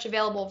so much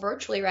available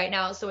virtually right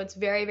now, so it's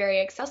very,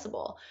 very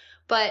accessible.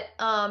 But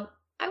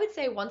I would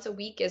say once a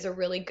week is a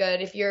really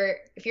good if you're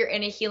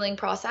in a healing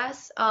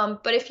process.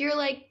 But if you're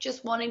like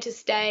just wanting to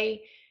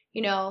stay,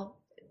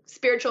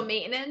 spiritual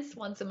maintenance,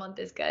 once a month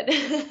is good.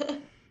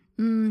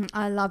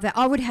 I love that.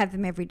 I would have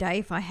them every day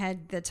if I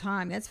had the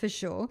time, that's for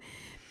sure.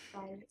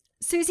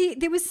 Susy,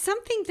 there was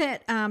something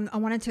that I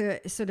wanted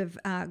to sort of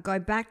go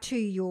back to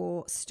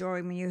your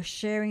story when you were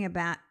sharing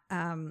about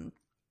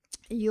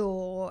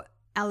your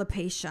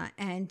alopecia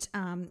and,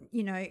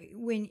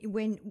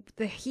 when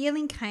the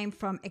healing came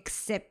from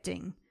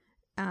accepting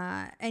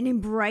and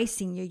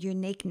embracing your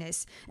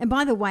uniqueness. And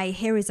by the way,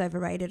 hair is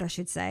overrated, I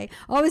should say.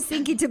 I was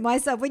thinking to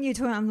myself when you were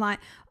talking, I'm like,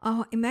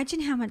 oh,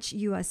 imagine how much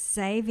you are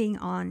saving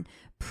on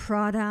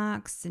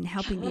products and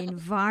helping the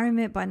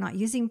environment by not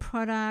using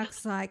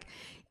products. Like,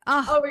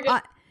 oh my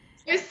God.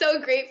 I was so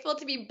grateful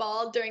to be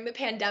bald during the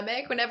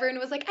pandemic when everyone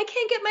was like, I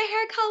can't get my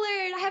hair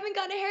colored. I haven't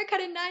gotten a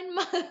haircut in 9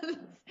 months.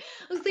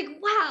 I was like,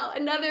 wow,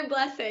 another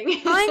blessing.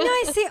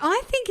 I know. See,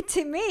 I think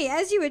to me,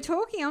 as you were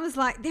talking, I was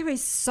like, there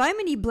is so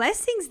many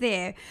blessings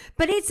there.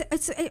 But it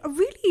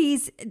really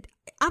is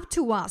up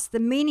to us,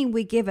 the meaning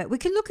we give it. We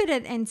can look at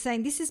it and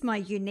say, this is my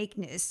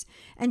uniqueness,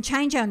 and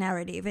change our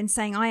narrative and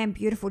saying, I am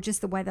beautiful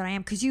just the way that I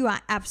am, because you are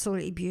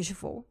absolutely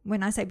beautiful.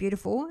 When I say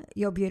beautiful,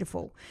 you're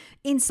beautiful,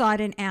 inside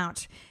and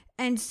out.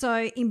 And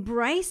so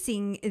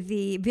embracing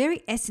the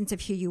very essence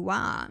of who you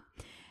are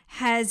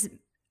has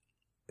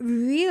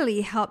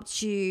really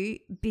helped you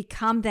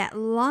become that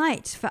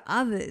light for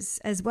others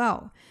as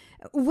well.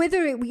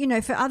 Whether,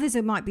 for others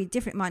it might be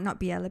different, might not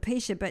be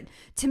alopecia, but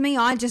to me,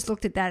 I just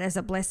looked at that as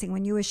a blessing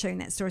when you were sharing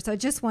that story. So I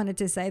just wanted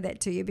to say that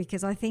to you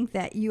because I think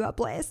that you are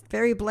blessed,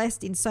 very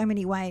blessed in so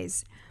many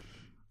ways.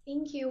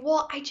 Thank you.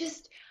 Well,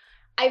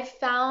 I've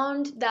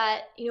found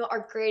that,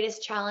 our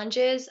greatest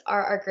challenges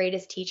are our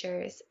greatest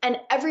teachers, and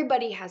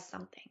everybody has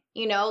something,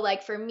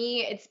 like for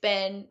me, it's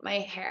been my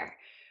hair.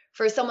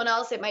 For someone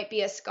else, it might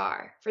be a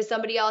scar. For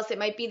somebody else, it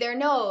might be their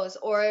nose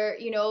or,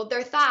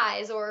 their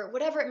thighs or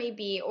whatever it may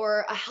be,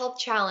 or a health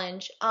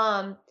challenge,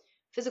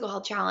 physical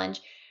health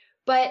challenge.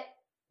 But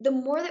the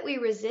more that we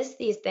resist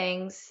these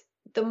things,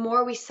 the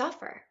more we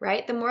suffer,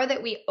 right? The more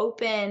that we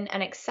open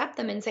and accept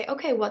them and say,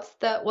 okay, what's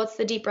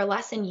the deeper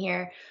lesson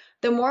here?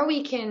 The more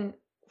we can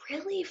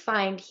really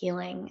find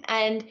healing.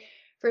 And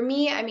for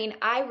me,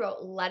 I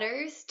wrote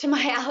letters to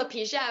my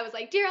alopecia. I was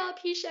like, dear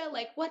alopecia,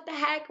 like, what the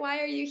heck? Why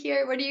are you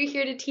here? What are you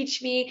here to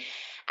teach me?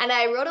 And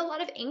I wrote a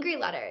lot of angry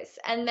letters.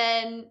 And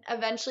then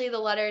eventually the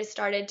letters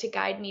started to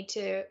guide me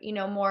to,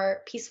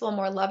 more peaceful,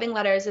 more loving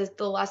letters as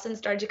the lessons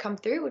started to come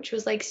through, which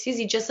was like,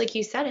 Susy, just like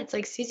you said, it's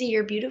like, Susy,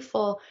 you're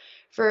beautiful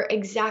for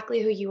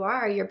exactly who you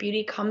are. Your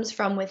beauty comes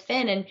from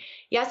within. And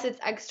yes, it's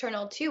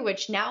external too,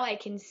 which now I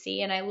can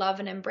see and I love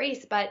and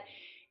embrace, but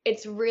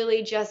it's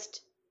really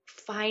just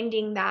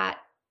finding that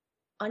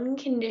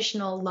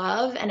unconditional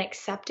love and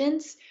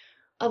acceptance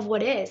of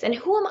what is. And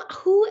who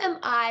am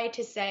I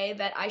to say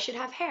that I should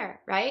have hair,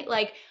 right?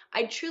 Like,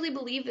 I truly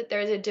believe that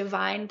there's a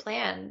divine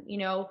plan,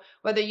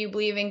 whether you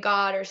believe in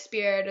God or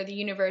spirit or the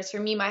universe. For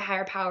me, my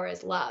higher power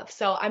is love.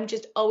 So I'm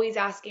just always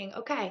asking,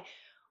 okay,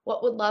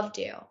 what would love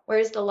do?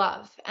 Where's the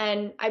love?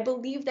 And I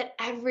believe that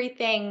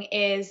everything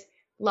is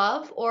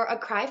love or a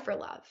cry for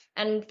love.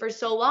 And for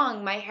so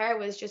long, my hair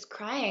was just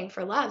crying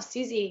for love.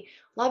 Susy,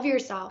 love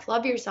yourself,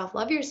 love yourself,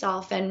 love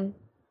yourself. And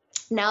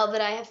now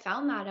that I have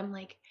found that, I'm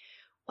like,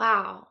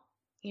 wow,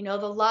 the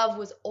love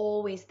was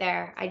always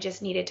there. I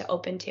just needed to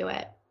open to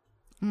it.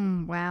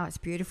 Wow, it's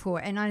beautiful.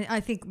 And I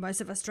think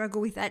most of us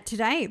struggle with that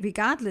today,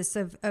 regardless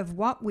of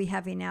what we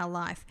have in our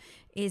life,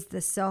 is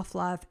the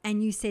self-love.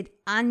 And you said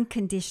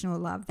unconditional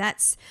love.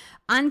 That's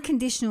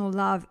unconditional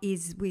love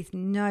is with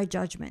no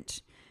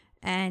judgment.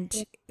 And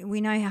we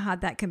know how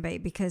hard that can be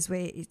because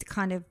we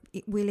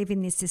live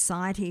in this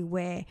society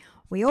where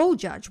we all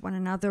judge one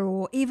another,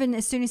 or even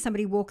as soon as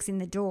somebody walks in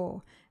the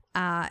door,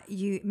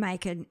 you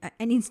make an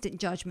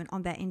instant judgment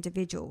on that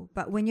individual.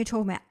 But when you're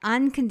talking about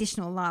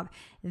unconditional love,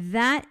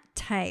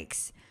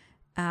 that's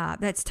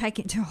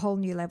taken to a whole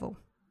new level.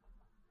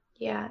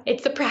 Yeah,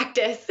 it's a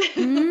practice.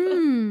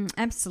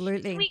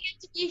 Absolutely. We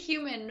get to be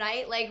human,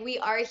 right? Like, we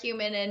are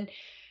human,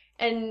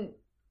 and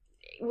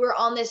we're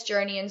on this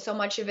journey, and so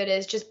much of it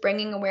is just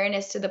bringing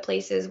awareness to the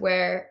places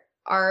where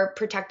our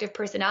protective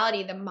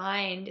personality, the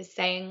mind, is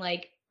saying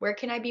like, where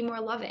can I be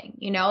more loving?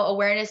 You know,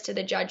 awareness to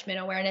the judgment,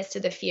 awareness to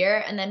the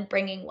fear, and then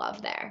bringing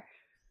love there.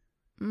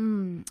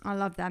 I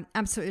love that.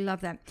 Absolutely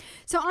love that.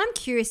 So I'm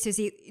curious,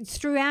 Susy,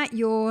 throughout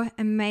your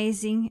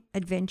amazing,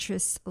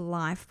 adventurous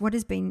life, what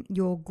has been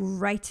your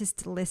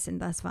greatest lesson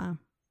thus far?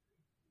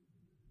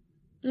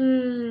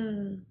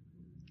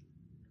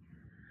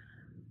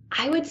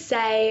 I would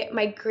say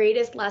my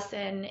greatest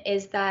lesson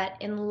is that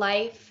in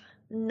life,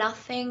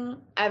 nothing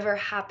ever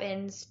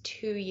happens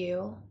to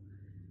you.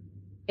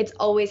 It's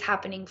always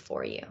happening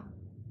for you.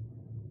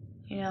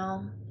 You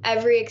know,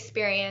 every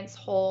experience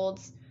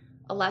holds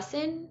a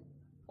lesson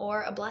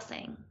or a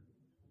blessing.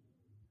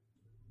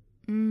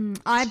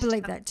 I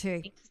believe that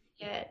too.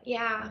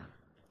 Yeah.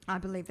 I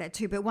believe that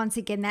too. But once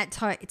again, that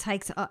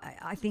takes,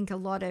 I think, a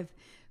lot of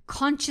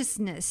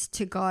consciousness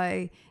to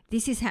go,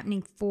 this is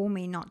happening for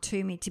me, not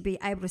to me, to be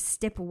able to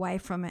step away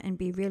from it and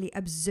be really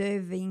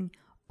observing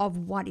of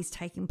what is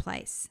taking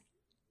place.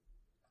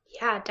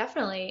 Yeah,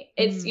 definitely.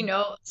 It's, you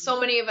know, so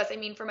many of us, I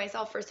mean, for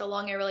myself, for so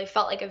long, I really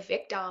felt like a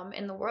victim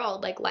in the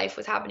world. Like life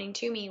was happening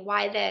to me.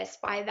 Why this?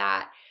 Why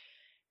that?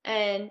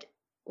 And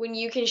when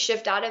you can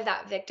shift out of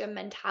that victim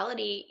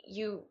mentality,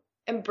 you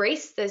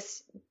embrace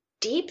this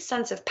deep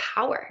sense of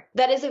power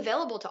that is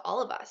available to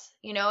all of us.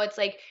 You know, it's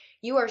like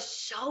you are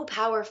so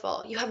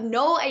powerful. You have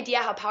no idea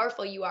how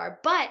powerful you are.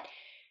 But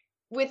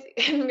with,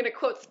 I'm going to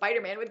quote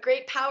Spider-Man, with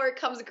great power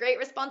comes great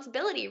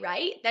responsibility,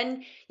 right?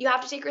 Then you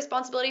have to take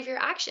responsibility for your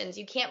actions.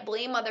 You can't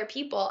blame other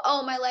people.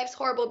 Oh, my life's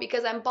horrible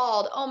because I'm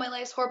bald. Oh, my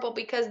life's horrible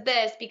because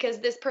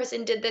this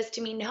person did this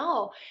to me.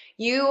 No,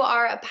 you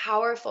are a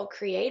powerful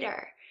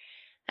creator.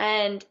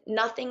 And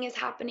nothing is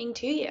happening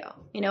to you.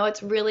 You know,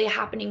 it's really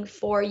happening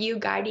for you,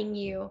 guiding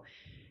you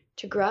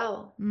to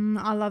grow.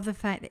 I love the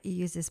fact that you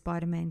use the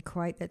Spider-Man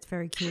quote. That's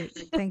very cute.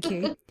 Thank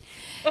you.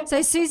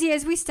 So, Susy,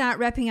 as we start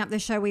wrapping up the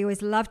show, we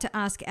always love to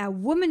ask our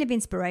woman of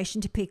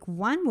inspiration to pick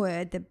one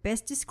word that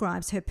best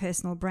describes her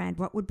personal brand.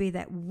 What would be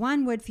that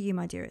one word for you,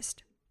 my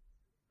dearest?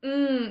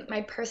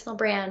 My personal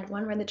brand.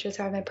 One word that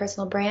describes my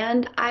personal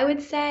brand. I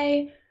would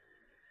say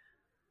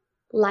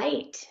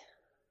light.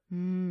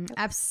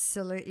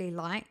 Absolutely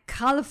light.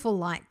 Colorful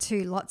light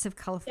too. Lots of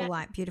colorful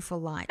light. Beautiful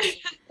light.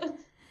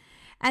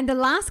 And the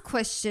last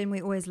question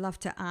we always love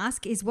to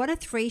ask is, what are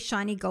 3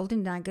 shiny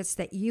golden nuggets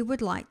that you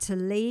would like to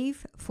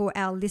leave for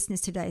our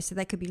listeners today? So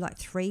they could be like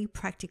 3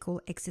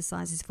 practical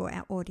exercises for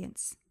our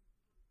audience.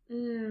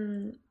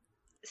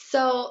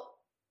 So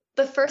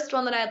the first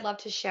one that I'd love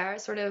to share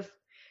sort of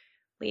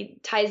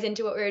ties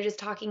into what we were just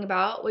talking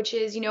about, which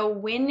is, you know,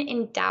 when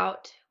in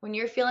doubt, when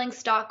you're feeling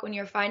stuck, when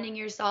you're finding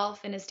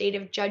yourself in a state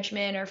of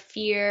judgment or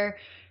fear,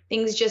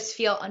 things just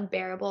feel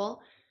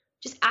unbearable,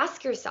 just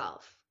ask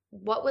yourself,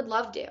 what would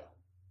love do?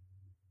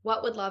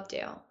 What would love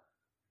do?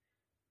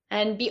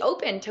 And be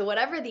open to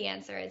whatever the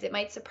answer is. It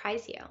might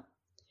surprise you.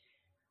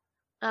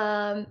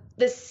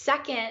 The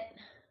second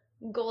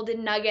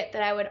golden nugget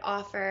that I would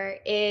offer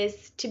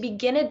is to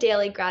begin a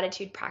daily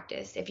gratitude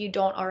practice if you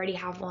don't already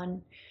have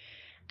one.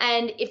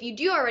 And if you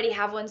do already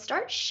have one,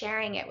 start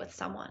sharing it with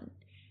someone.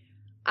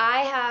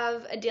 I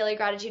have a daily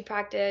gratitude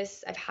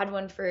practice. I've had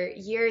one for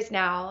years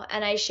now,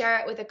 and I share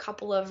it with a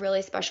couple of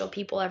really special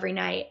people every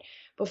night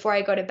before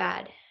I go to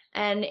bed.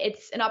 And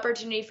it's an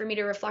opportunity for me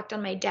to reflect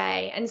on my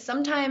day, and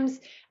sometimes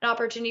an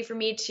opportunity for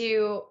me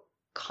to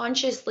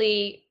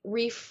consciously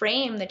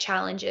reframe the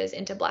challenges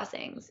into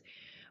blessings.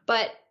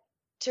 But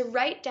to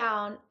write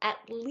down at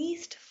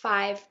least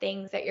 5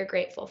 things that you're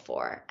grateful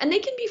for. And they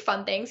can be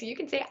fun things. You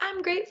can say,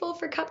 I'm grateful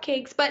for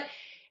cupcakes, but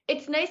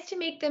it's nice to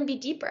make them be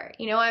deeper.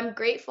 You know, I'm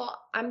grateful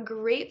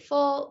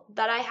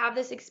that I have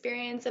this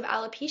experience of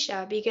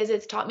alopecia because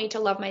it's taught me to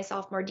love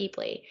myself more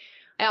deeply.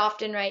 I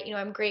often write, you know,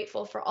 I'm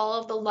grateful for all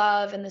of the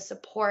love and the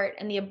support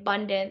and the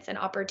abundance and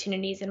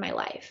opportunities in my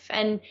life.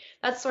 And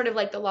that's sort of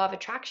like the law of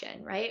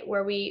attraction, right?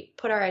 Where we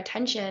put our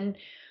attention,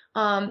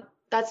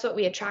 that's what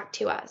we attract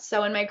to us.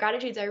 So in my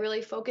gratitudes, I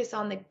really focus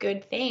on the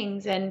good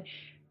things, and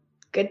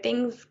good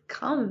things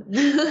come.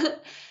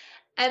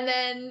 And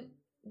then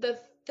the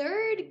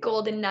third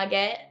golden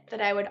nugget that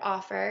I would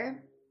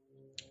offer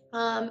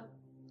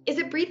is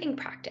a breathing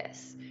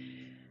practice.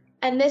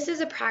 And this is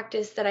a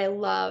practice that I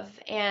love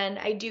and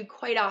I do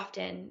quite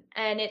often.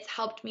 And it's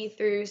helped me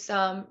through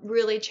some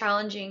really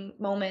challenging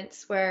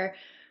moments where,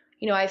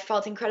 you know, I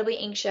felt incredibly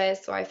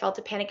anxious, or I felt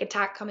a panic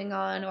attack coming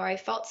on, or I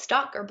felt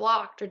stuck or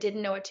blocked or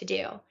didn't know what to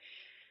do.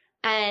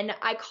 And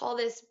I call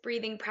this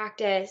breathing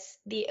practice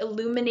the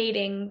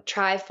illuminating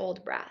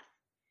trifold breath.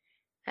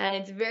 And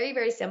it's very,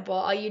 very simple.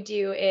 All you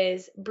do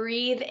is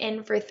breathe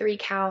in for 3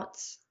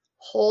 counts,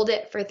 hold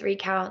it for 3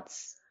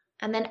 counts,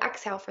 and then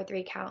exhale for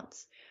 3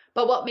 counts.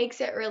 But what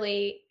makes it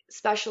really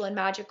special and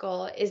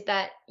magical is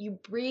that you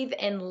breathe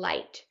in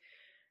light.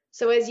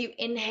 So as you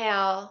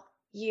inhale,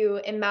 you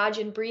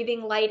imagine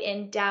breathing light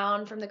in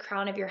down from the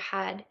crown of your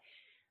head.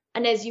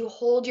 And as you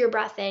hold your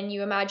breath in,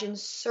 you imagine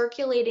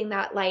circulating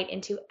that light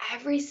into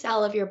every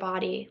cell of your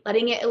body,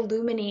 letting it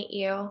illuminate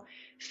you,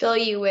 fill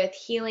you with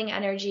healing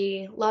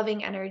energy,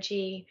 loving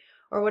energy,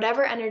 or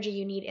whatever energy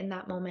you need in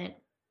that moment.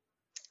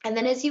 And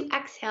then as you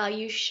exhale,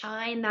 you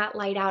shine that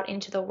light out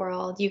into the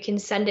world. You can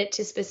send it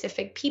to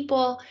specific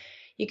people.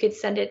 You could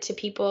send it to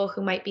people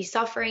who might be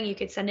suffering. You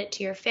could send it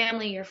to your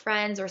family, your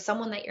friends, or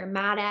someone that you're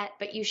mad at,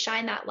 but you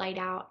shine that light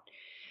out.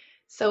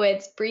 So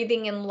it's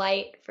breathing in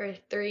light for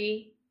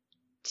 3,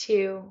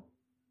 2,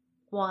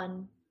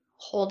 1,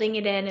 holding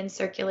it in and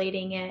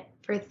circulating it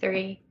for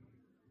 3,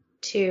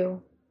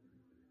 2,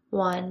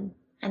 1,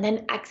 and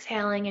then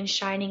exhaling and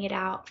shining it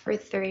out for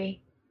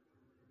 3,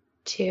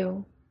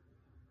 2,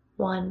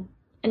 1.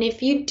 And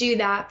if you do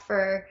that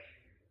for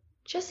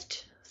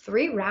just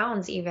 3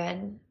 rounds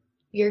even,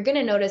 you're going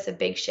to notice a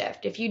big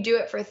shift. If you do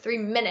it for 3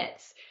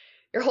 minutes,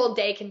 your whole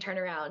day can turn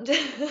around.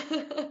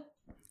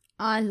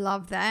 I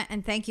love that.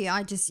 And thank you.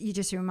 You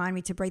just remind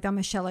me to breathe. I'm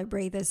a shallow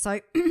breather. So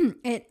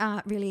it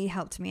really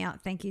helped me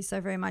out. Thank you so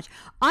very much.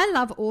 I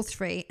love all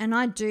 3. And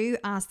I do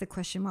ask the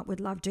question, what would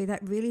love do?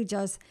 That really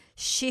does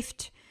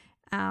shift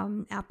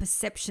our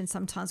perception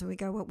sometimes when we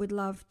go, what would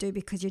love do?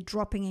 Because you're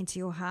dropping into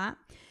your heart.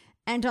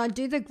 And I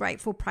do the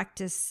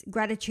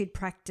gratitude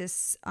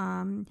practice.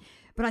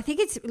 But I think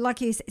it's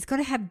like it's got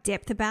to have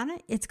depth about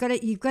it.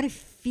 You've got to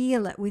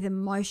feel it with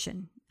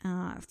emotion.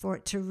 For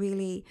it to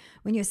really,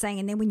 when you're saying,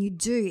 and then when you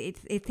do,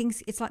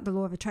 it's like the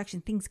law of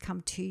attraction, things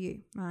come to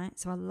you, right?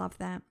 So I love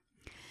that.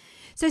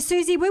 So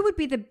Susy, where would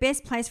be the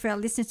best place for our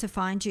listeners to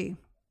find you?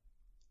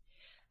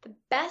 The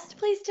best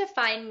place to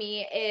find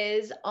me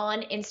is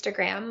on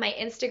Instagram. My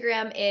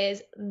Instagram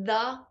is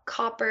The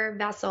Copper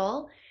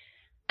Vessel,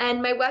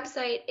 and my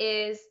website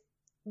is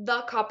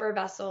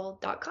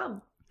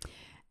thecoppervessel.com.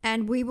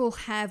 And we will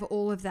have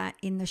all of that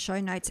in the show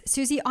notes.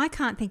 Susy, I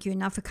can't thank you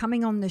enough for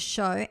coming on the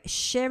show,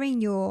 sharing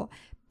your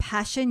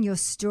passion, your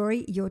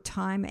story, your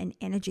time and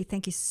energy.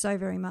 Thank you so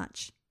very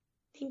much.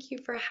 Thank you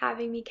for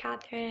having me,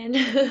 Catherine.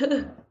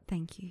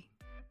 Thank you.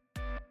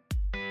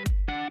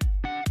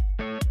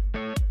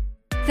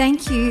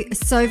 Thank you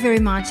so very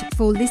much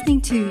for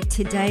listening to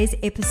today's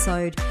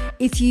episode.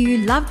 If you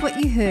loved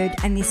what you heard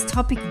and this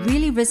topic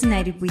really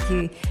resonated with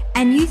you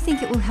and you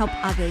think it will help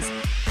others,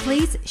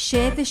 please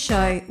share the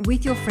show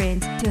with your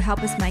friends to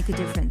help us make a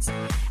difference.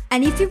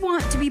 And if you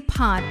want to be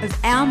part of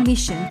our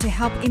mission to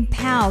help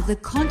empower the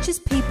conscious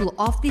people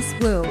of this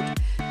world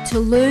to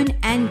learn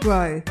and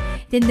grow,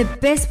 then the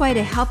best way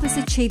to help us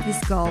achieve this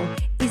goal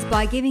is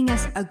by giving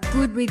us a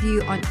good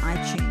review on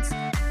iTunes.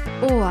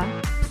 Or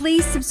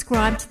please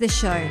subscribe to the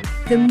show.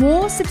 The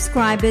more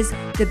subscribers,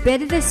 the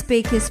better the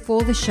speakers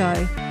for the show,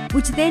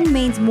 which then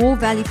means more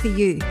value for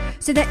you,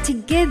 so that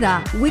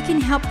together we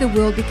can help the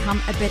world become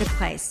a better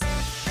place.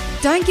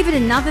 Don't give it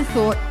another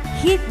thought.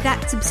 Hit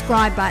that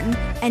subscribe button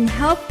and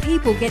help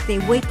people get their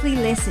weekly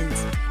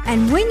lessons.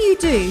 And when you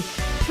do,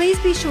 please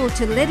be sure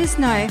to let us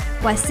know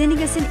by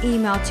sending us an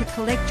email to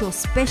collect your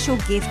special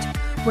gift,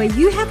 where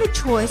you have a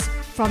choice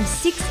from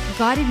 6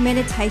 guided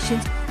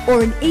meditations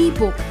or an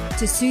ebook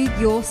to soothe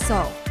your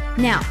soul.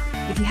 Now,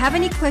 if you have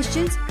any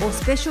questions or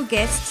special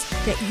guests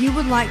that you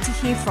would like to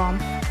hear from,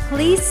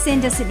 please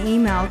send us an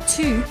email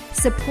to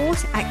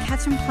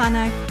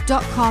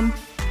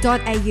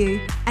support@catherineplano.com.au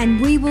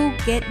and we will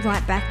get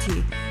right back to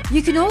you.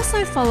 You can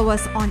also follow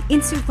us on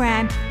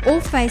Instagram or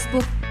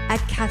Facebook at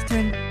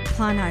Catherine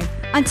Plano.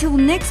 Until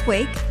next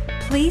week,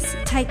 please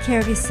take care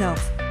of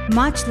yourself.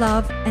 Much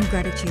love and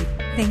gratitude.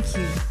 Thank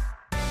you.